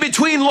stranded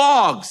between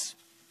logs.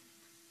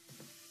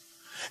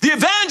 The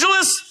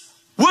evangelist,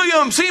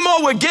 William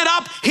Seymour, would get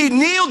up, he'd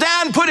kneel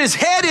down, put his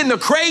head in the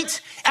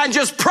crate, and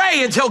just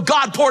pray until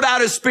God poured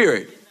out his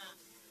spirit.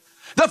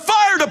 The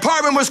fire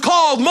department was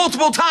called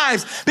multiple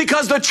times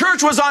because the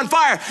church was on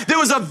fire. There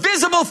was a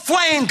visible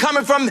flame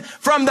coming from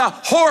the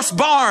horse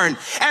barn.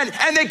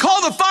 And they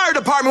called the fire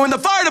department. When the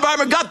fire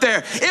department got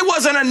there, it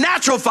wasn't a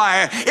natural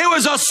fire. It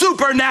was a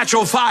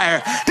supernatural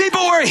fire. People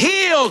were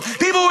healed.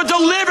 People were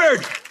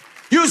delivered.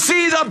 You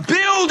see, the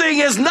building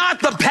is not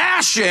the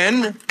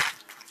passion.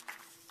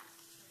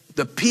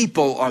 The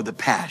people are the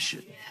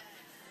passion.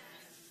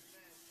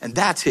 And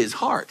that's his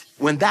heart.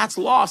 When that's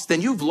lost,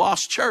 then you've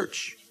lost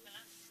church.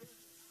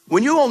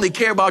 When you only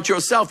care about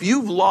yourself,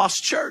 you've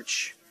lost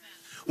church.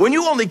 When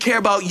you only care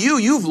about you,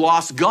 you've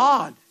lost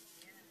God.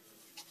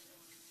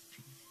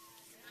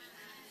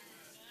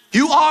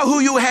 You are who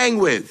you hang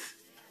with.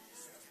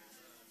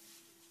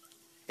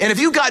 And if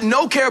you got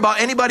no care about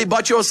anybody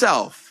but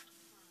yourself,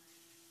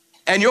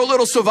 and you're a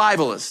little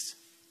survivalist,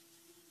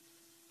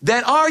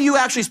 then are you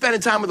actually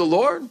spending time with the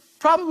Lord?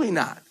 Probably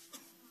not.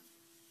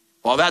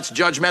 Well, that's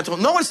judgmental.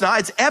 No, it's not.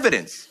 It's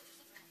evidence.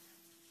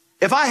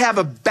 If I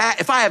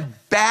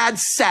have bad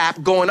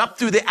sap going up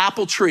through the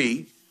apple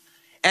tree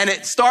and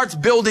it starts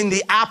building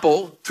the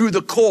apple through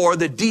the core,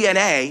 the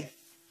DNA,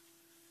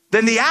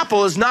 then the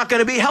apple is not going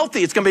to be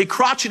healthy. It's going to be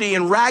crotchety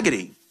and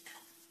raggedy.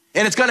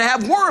 And it's going to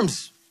have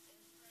worms.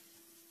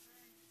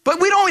 But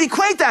we don't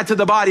equate that to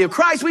the body of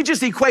Christ. We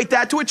just equate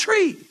that to a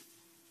tree.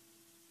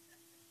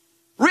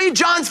 Read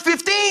John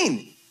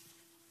 15.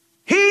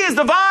 He is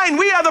the vine.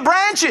 We are the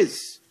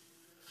branches.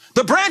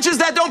 The branches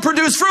that don't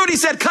produce fruit, he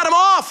said, cut them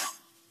off.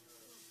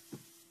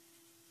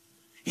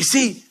 You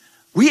see,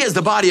 we as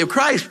the body of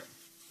Christ,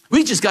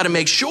 we just got to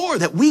make sure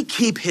that we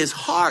keep his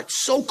heart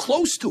so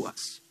close to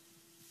us.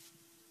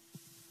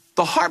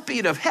 The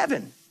heartbeat of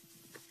heaven.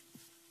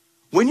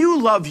 When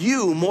you love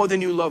you more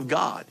than you love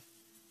God,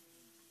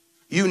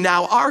 you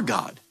now are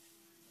God.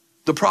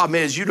 The problem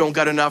is you don't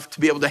got enough to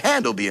be able to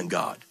handle being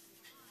God.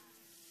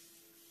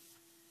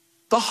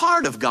 The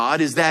heart of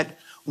God is that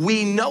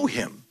we know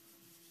him.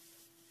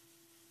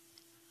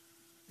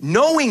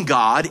 Knowing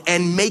God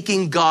and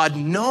making God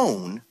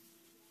known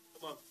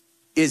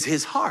is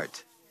his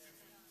heart.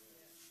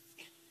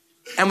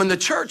 And when the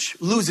church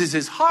loses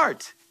his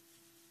heart,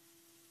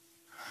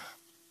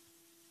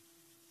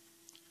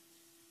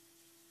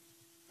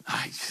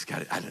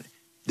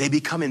 they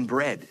become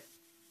inbred.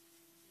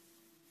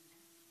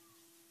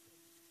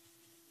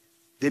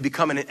 They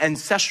become an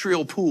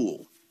ancestral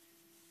pool.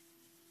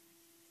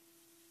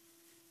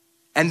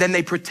 And then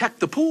they protect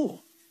the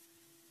pool.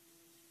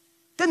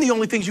 Then the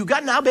only things you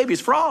got now, baby,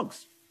 is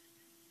frogs.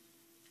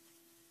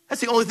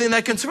 That's the only thing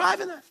that can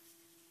survive in that.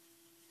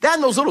 That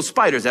and those little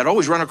spiders that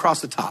always run across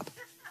the top.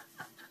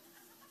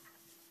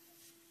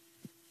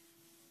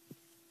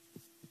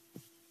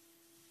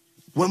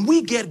 When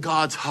we get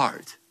God's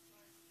heart,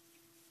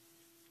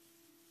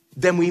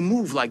 then we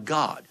move like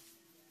God.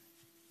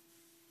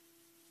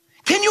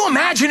 Can you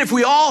imagine if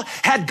we all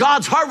had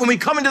God's heart when we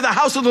come into the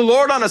house of the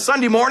Lord on a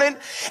Sunday morning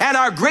and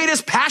our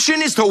greatest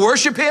passion is to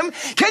worship him?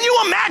 Can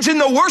you imagine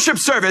the worship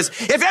service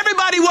if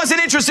everybody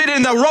wasn't interested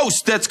in the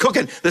roast that's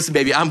cooking? Listen,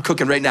 baby, I'm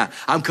cooking right now.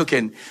 I'm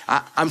cooking.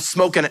 I'm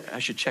smoking. I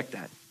should check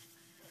that.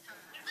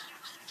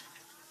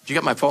 Did you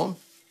get my phone?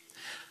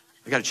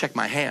 I got to check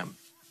my ham.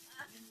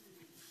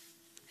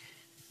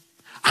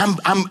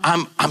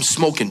 I'm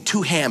smoking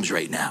 2 hams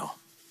right now.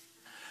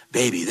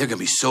 Baby, they're going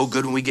to be so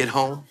good when we get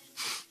home.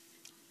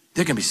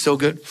 They're going to be so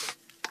good.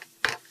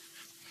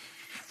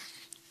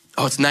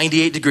 Oh, it's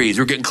 98 degrees.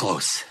 We're getting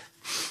close.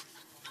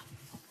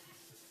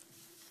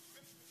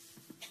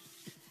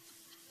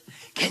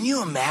 Can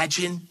you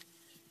imagine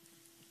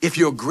if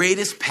your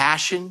greatest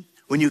passion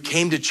when you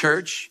came to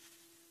church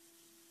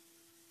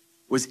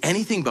was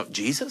anything but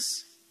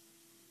Jesus?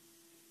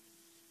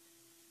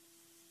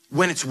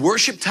 when it's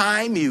worship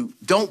time, you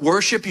don't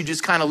worship, you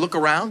just kind of look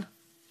around?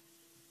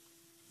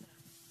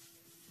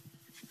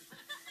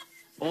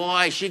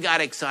 Boy, she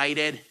got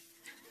excited.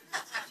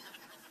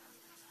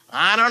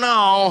 I don't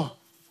know.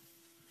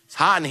 It's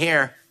hot in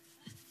here.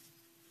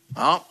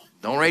 Oh,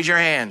 don't raise your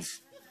hands.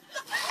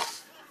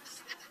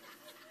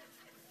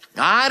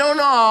 I don't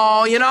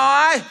know.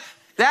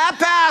 That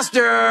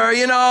pastor,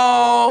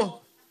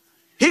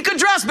 he could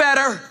dress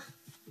better.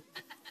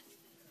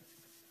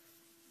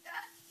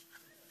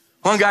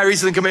 One guy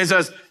recently came in and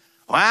says,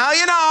 well,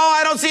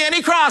 I don't see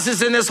any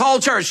crosses in this whole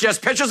church.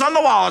 Just pictures on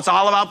the wall. It's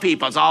all about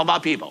people. It's all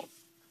about people.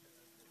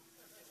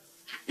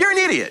 You're an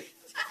idiot.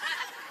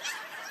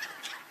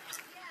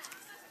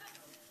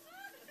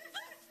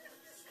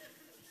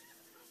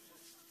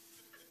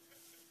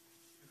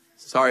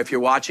 Sorry if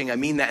you're watching. I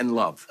mean that in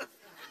love.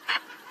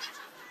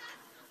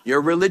 You're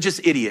a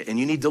religious idiot and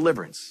you need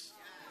deliverance.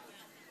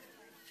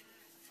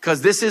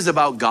 Because this is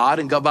about God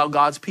and about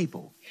God's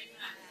people.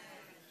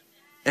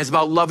 It's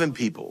about loving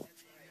people.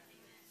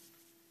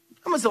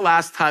 When was the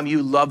last time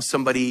you loved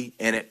somebody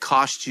and it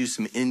cost you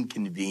some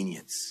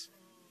inconvenience?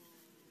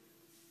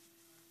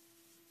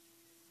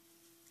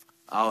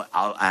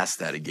 I'll ask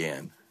that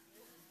again.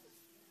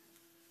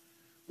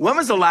 When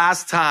was the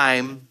last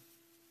time,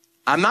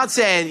 I'm not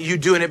saying you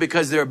doing it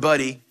because they're a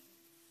buddy.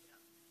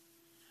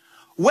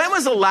 When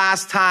was the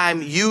last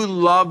time you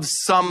loved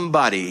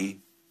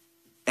somebody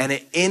and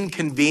it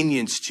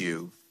inconvenienced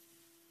you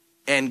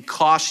and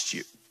cost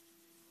you?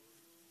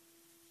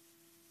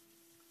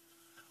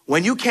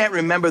 When you can't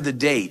remember the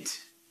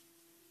date,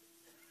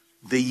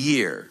 the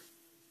year,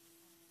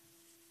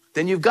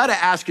 then you've got to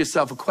ask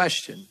yourself a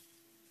question.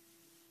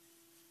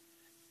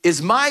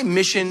 Is my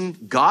mission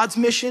God's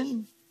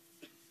mission?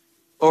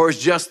 Or is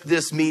just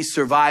this me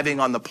surviving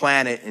on the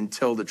planet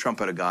until the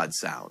trumpet of God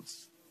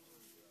sounds?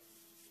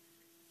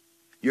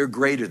 You're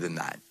greater than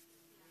that,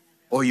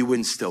 or you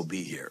wouldn't still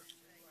be here.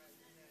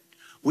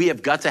 We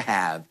have got to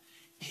have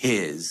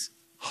his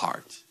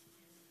heart.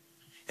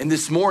 And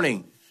this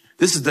morning,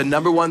 this is the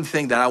number one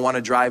thing that I want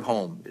to drive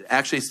home.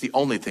 Actually, it's the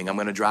only thing I'm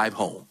going to drive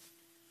home.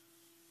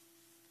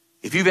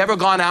 If you've ever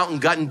gone out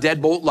and gotten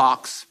deadbolt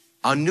locks,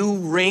 a new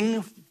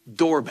Ring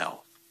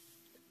doorbell,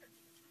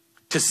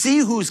 to see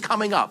who's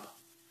coming up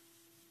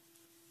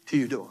to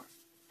your door.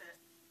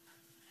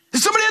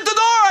 There's somebody at the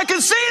door. I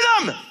can see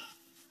them.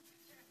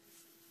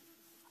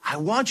 I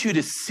want you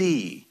to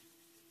see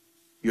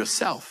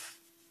yourself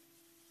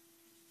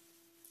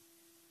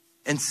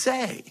and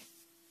say,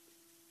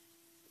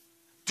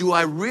 do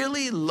I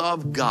really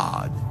love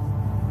God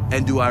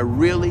and do I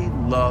really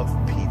love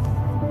people?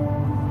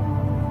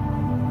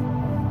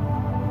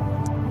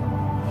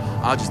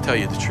 I'll just tell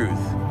you the truth.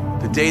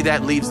 The day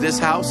that leaves this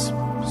house,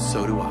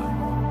 so do I.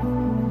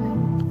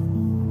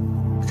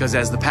 Because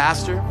as the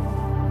pastor,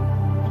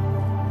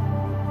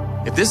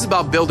 if this is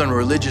about building a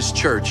religious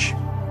church,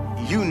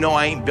 you know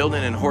I ain't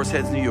building in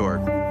Horseheads, New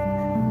York.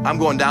 I'm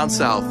going down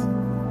south.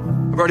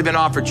 I've already been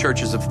offered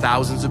churches of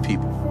thousands of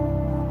people.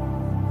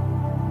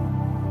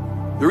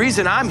 The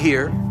reason I'm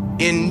here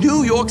in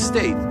New York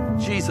State,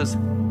 Jesus,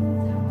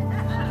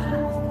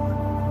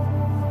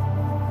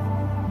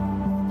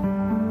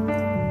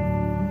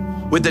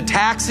 with the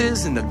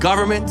taxes and the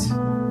government,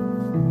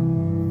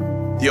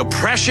 the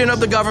oppression of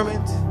the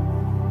government,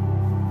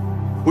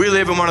 we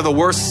live in one of the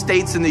worst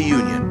states in the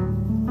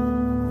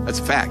union. That's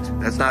a fact.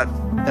 That's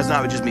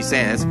not just me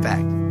saying it, that's a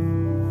fact.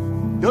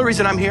 The only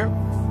reason I'm here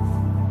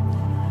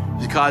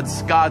is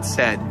because God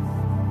said,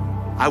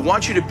 I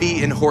want you to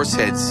be in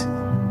Horseheads.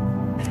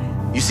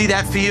 You see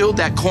that field,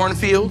 that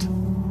cornfield,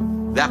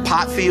 that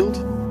pot field?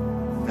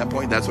 At that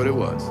point, that's what it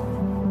was.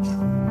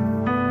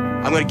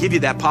 I'm going to give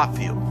you that pot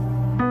field.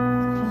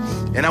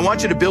 And I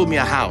want you to build me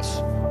a house.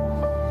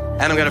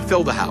 And I'm going to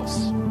fill the house.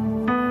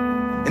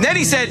 And then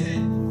he said,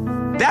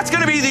 that's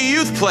going to be the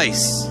youth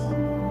place.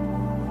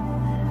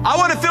 I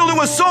want to fill it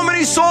with so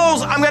many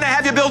souls, I'm going to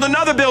have you build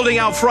another building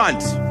out front.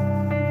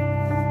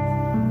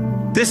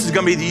 This is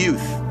going to be the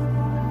youth.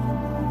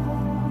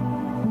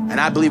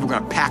 And I believe we're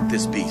going to pack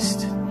this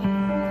beast.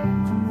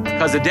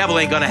 Because the devil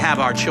ain't going to have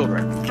our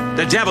children.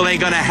 The devil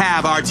ain't going to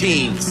have our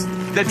teens.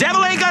 The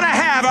devil ain't going to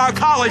have our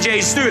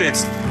college-age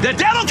students. The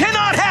devil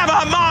cannot have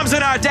our moms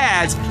and our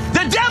dads.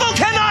 The devil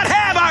cannot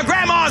have our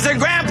grandmas and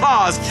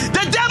grandpas.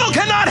 The devil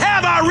cannot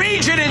have our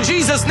region in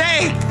Jesus'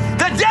 name.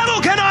 The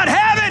devil cannot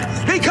have it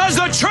because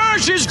the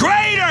church is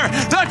greater.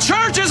 The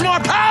church is more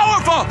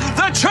powerful.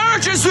 The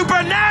church is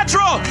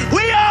supernatural.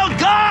 We are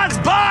God's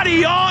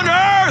body on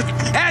earth,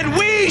 and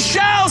we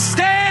shall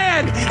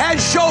stand and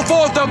show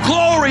forth the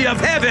glory of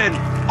heaven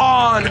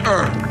on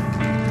earth.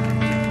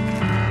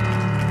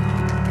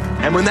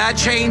 And when that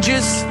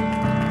changes,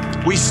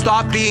 we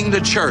stop being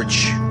the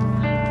church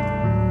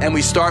and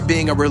we start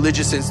being a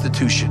religious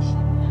institution.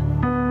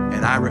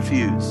 And I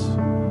refuse.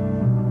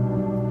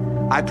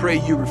 I pray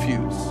you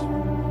refuse.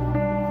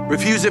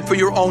 Refuse it for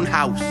your own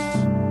house.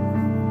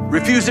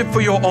 Refuse it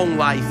for your own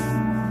life.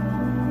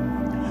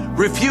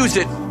 Refuse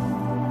it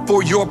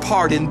for your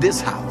part in this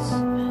house.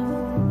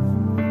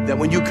 That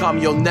when you come,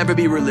 you'll never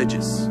be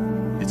religious.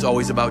 It's It's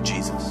always about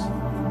Jesus.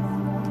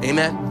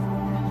 Amen.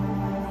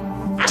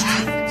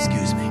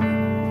 Excuse me.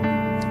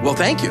 Well,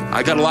 thank you.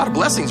 I got a lot of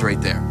blessings right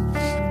there.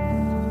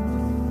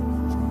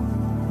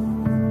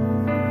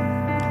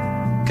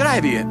 Could I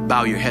have you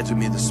bow your heads with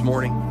me this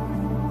morning?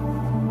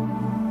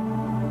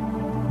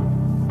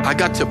 I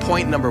got to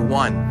point number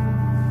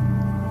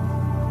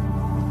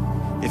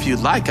 1. If you'd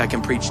like, I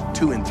can preach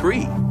 2 and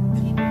 3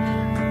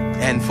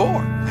 and 4.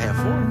 I have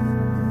 4.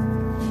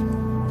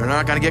 We're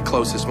not going to get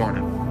close this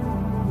morning.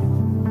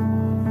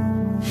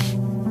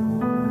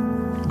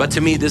 But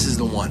to me, this is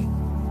the one.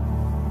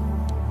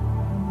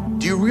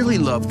 Do you really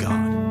love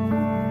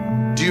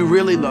God? Do you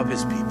really love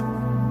his people?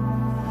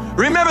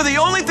 Remember, the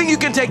only thing you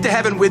can take to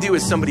heaven with you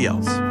is somebody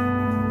else.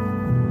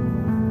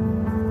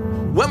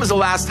 When was the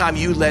last time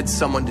you led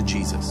someone to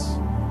Jesus?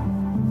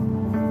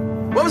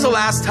 When was the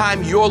last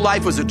time your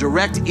life was a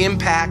direct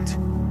impact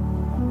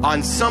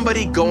on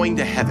somebody going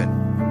to heaven?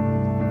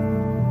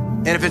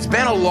 And if it's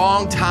been a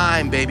long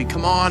time, baby,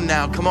 come on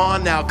now, come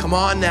on now, come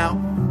on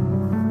now.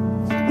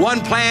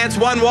 One plants,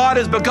 one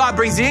waters, but God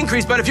brings the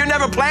increase. But if you're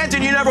never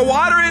planting, you're never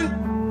watering,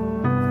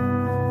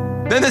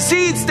 then the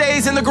seed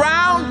stays in the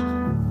ground.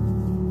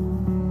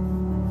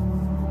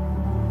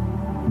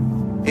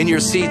 In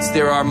your seats,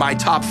 there are my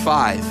top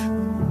 5.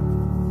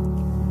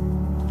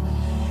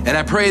 And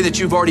I pray that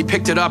you've already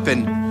picked it up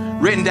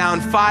and written down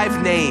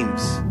 5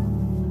 names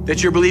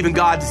that you're believing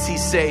God to see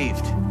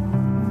saved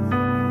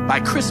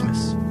by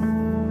Christmas.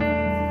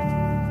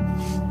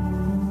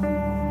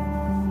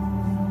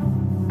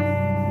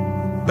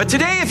 But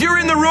today, if you're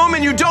in the room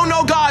and you don't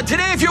know God,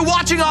 today, if you're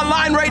watching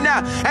online right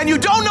now and you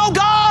don't know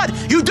God,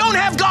 you don't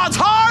have God's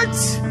heart,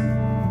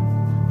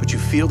 but you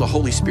feel the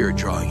Holy Spirit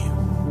drawing you.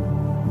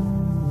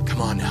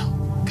 Come on now,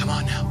 come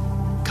on now,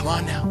 come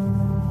on now,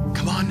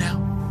 come on now.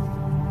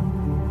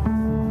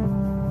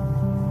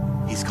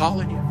 He's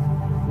calling you.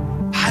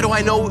 How do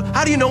I know?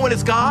 How do you know when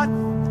it's God?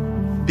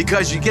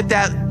 Because you get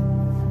that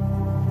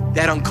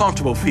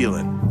uncomfortable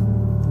feeling.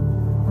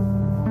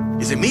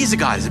 Is it me? Is it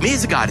God? Is it me?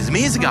 Is it God? Is it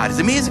me? Is it God? Is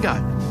it me? Is it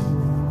God?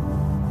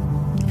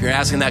 If you're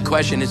asking that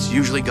question, it's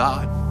usually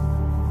God.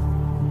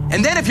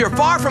 And then if you're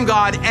far from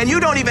God and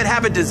you don't even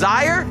have a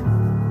desire,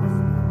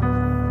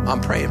 I'm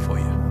praying for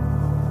you.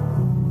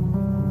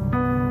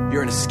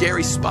 You're in a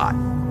scary spot.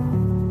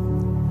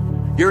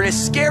 You're in a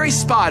scary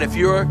spot if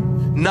you're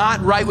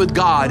not right with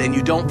God and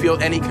you don't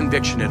feel any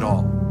conviction at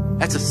all.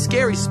 That's a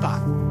scary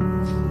spot.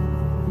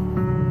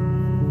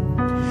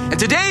 And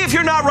today, if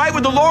you're not right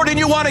with the Lord and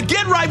you want to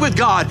get right with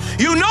God,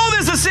 you know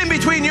there's a sin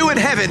between you and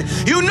heaven.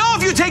 You know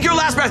if you take your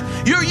last breath,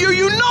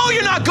 you know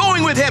you're not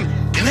going with him.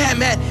 Come on,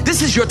 man.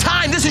 This is your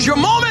time. This is your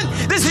moment.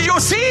 This is your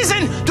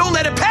season. Don't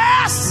let it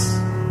pass.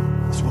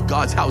 This is what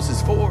God's house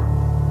is for.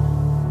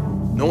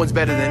 No one's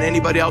better than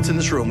anybody else in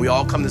this room. We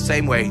all come the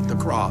same way, the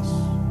cross.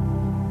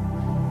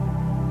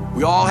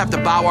 We all have to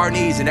bow our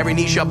knees, and every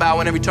knee shall bow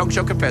and every tongue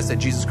shall confess that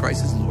Jesus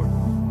Christ is Lord.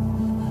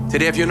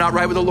 Today, if you're not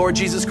right with the Lord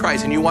Jesus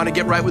Christ and you want to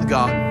get right with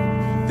God,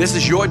 this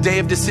is your day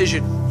of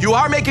decision. You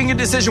are making a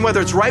decision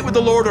whether it's right with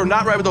the Lord or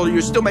not right with the Lord.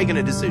 You're still making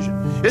a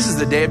decision. This is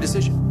the day of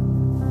decision.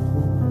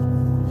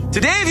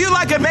 Today, if you'd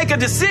like to make a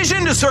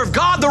decision to serve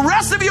God the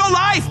rest of your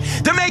life,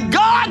 to make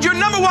God your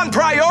number 1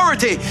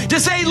 priority, to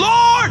say,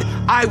 Lord,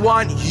 I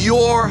want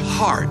your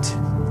heart.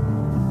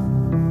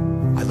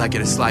 I'd like you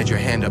to slide your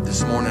hand up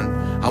this morning.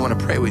 I want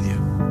to pray with you.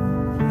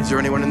 Is there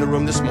anyone in the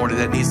room this morning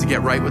that needs to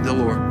get right with the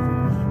Lord?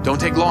 Don't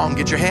take long.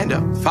 Get your hand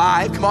up.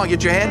 5. Come on,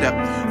 get your hand up.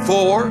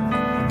 4.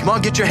 Come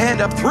on, get your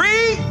hand up. 3. 2.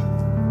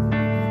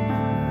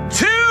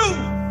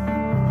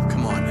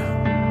 Come on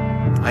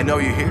now. I know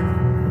you're here.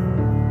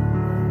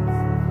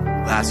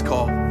 Last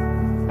call.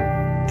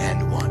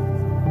 And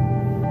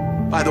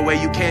 1. By the way,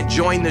 you can't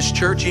join this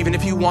church even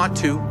if you want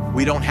to.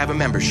 We don't have a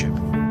membership.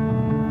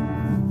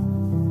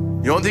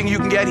 The only thing you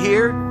can get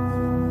here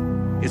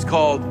is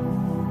called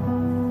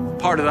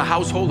part of the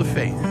household of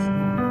faith,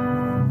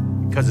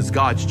 because it's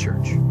God's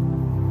church.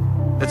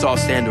 Let's all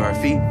stand to our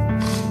feet.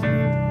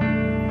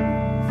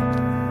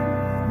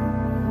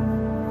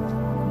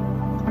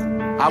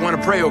 I want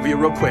to pray over you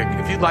real quick.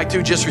 If you'd like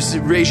to, just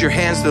raise your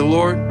hands to the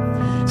Lord.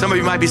 Some of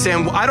you might be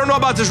saying, well, I don't know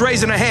about this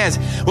raising of hands.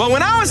 Well,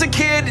 when I was a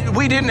kid,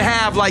 we didn't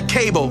have like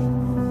cable.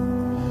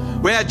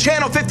 We had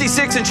channel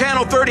 56 and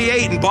channel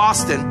 38 in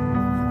Boston.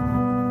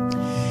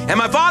 And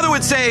my father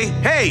would say,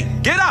 hey,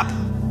 get up.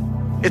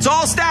 It's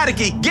all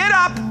staticky. Get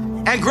up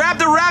and grab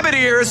the rabbit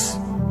ears,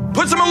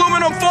 put some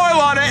aluminum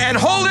foil on it, and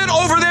hold it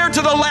over there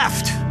to the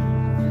left.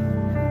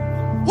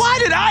 Why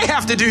did I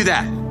have to do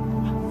that?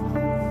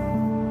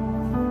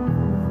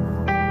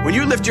 When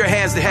you lift your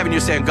hands to heaven,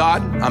 you're saying,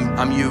 God,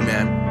 I'm you,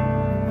 man.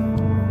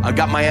 I've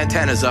got my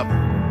antennas up.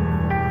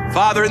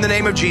 Father, in the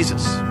name of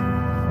Jesus,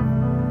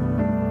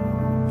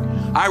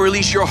 I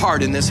release your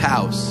heart in this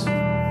house.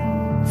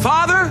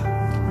 Father,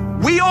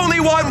 we only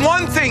want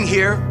one thing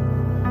here.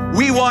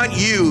 We want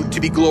you to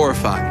be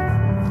glorified.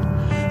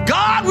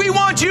 God, we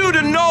want you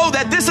to know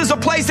that this is a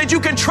place that you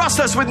can trust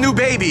us with new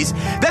babies,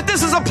 that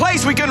this is a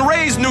place we can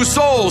raise new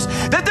souls,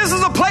 that this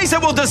is a place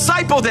that will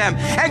disciple them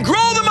and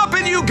grow them up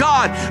in you,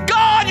 God.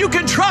 God, you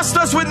can trust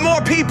us with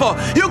more people.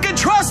 You can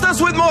trust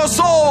us with more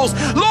souls.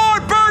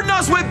 Lord, burden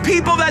us with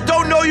people that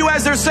don't know you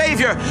as their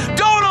Savior.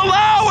 Don't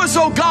allow us,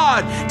 oh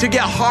God, to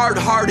get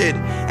hard-hearted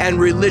and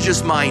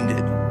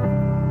religious-minded.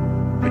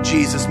 But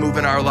Jesus, move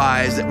in our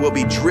lives that we'll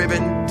be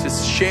driven to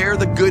share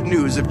the good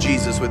news of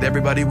Jesus with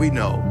everybody we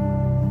know.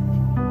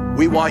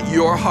 We want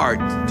your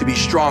heart to be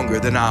stronger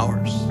than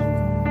ours.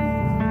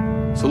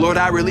 So Lord,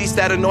 I release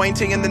that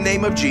anointing in the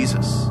name of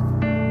Jesus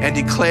and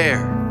declare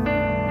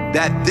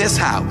that this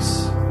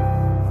house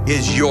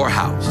is your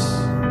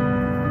house,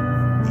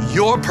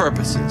 your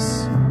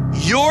purposes,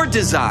 your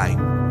design.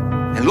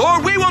 And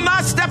Lord, we will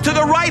not step to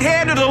the right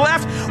hand or the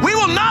left. We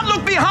will not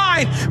look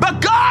behind.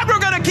 But God, we're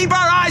going to keep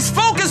our eyes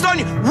focused on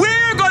you.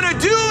 We're going to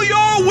do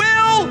your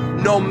will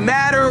no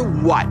matter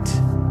what.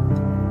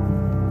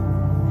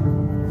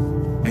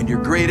 And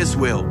your greatest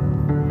will,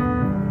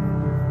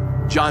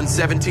 John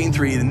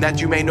 17:3, and that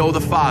you may know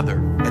the Father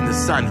and the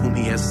Son whom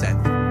he has sent.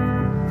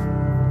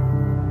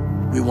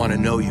 We want to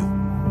know you,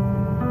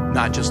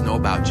 not just know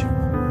about you.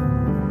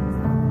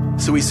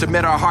 So we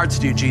submit our hearts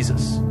to you,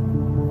 Jesus.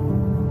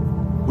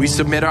 We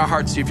submit our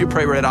hearts to you. If you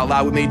pray right out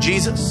loud with me,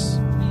 Jesus,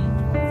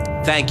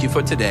 thank you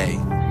for today.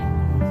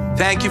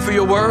 Thank you for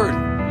your word.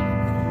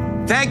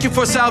 Thank you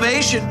for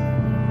salvation.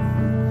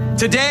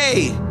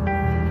 Today,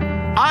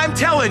 I'm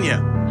telling you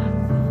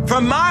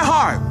from my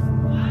heart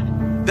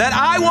that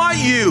I want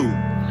you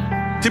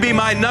to be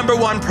my number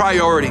one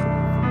priority.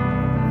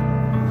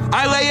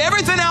 I lay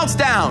everything else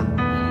down.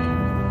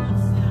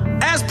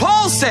 As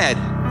Paul said,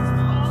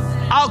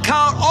 I'll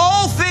count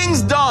all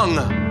things dung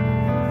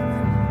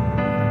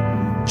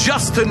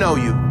just to know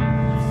you.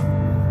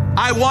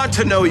 I want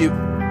to know you.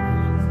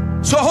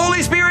 So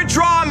Holy Spirit,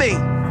 draw me,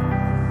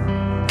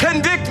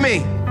 convict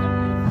me,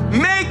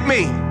 make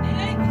me,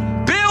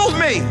 build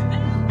me,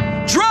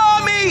 draw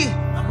me,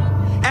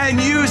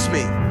 and use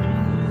me.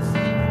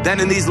 Then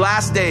in these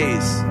last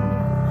days,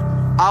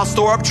 I'll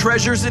store up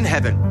treasures in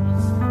heaven,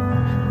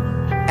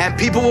 and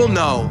people will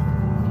know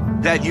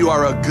that you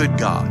are a good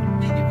God.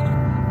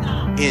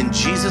 In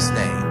Jesus'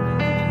 name,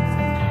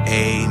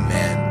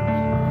 amen.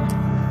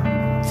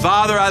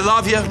 Father, I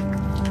love you.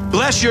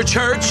 Bless your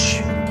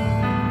church.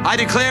 I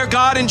declare,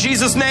 God, in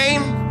Jesus'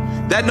 name,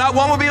 that not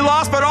one will be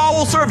lost, but all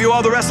will serve you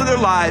all the rest of their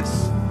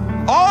lives.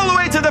 All the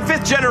way to the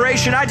 5th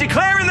generation, I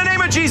declare in the name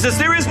of Jesus,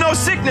 there is no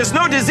sickness,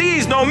 no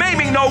disease, no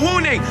maiming, no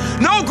wounding,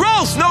 no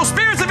growths, no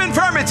spirits of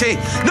infirmity,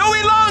 no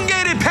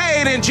elongated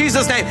pain in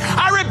Jesus' name.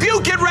 I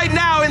rebuke it right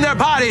now in their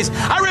bodies.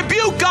 I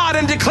rebuke, God,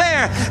 and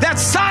declare that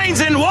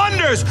signs and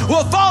wonders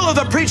will follow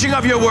the preaching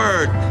of your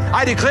word.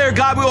 I declare,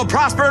 God, we will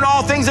prosper in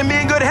all things and be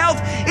in good health,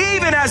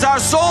 even as our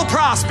soul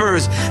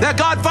prospers. That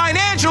God,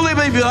 financially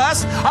will be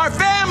blessed, our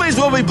families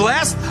will be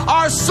blessed,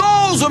 our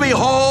souls will be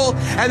whole,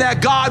 and that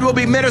God will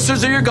be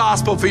ministers of your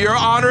gospel for your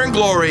honor and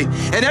glory.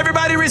 And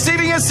everybody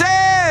receiving it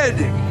said,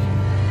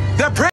 the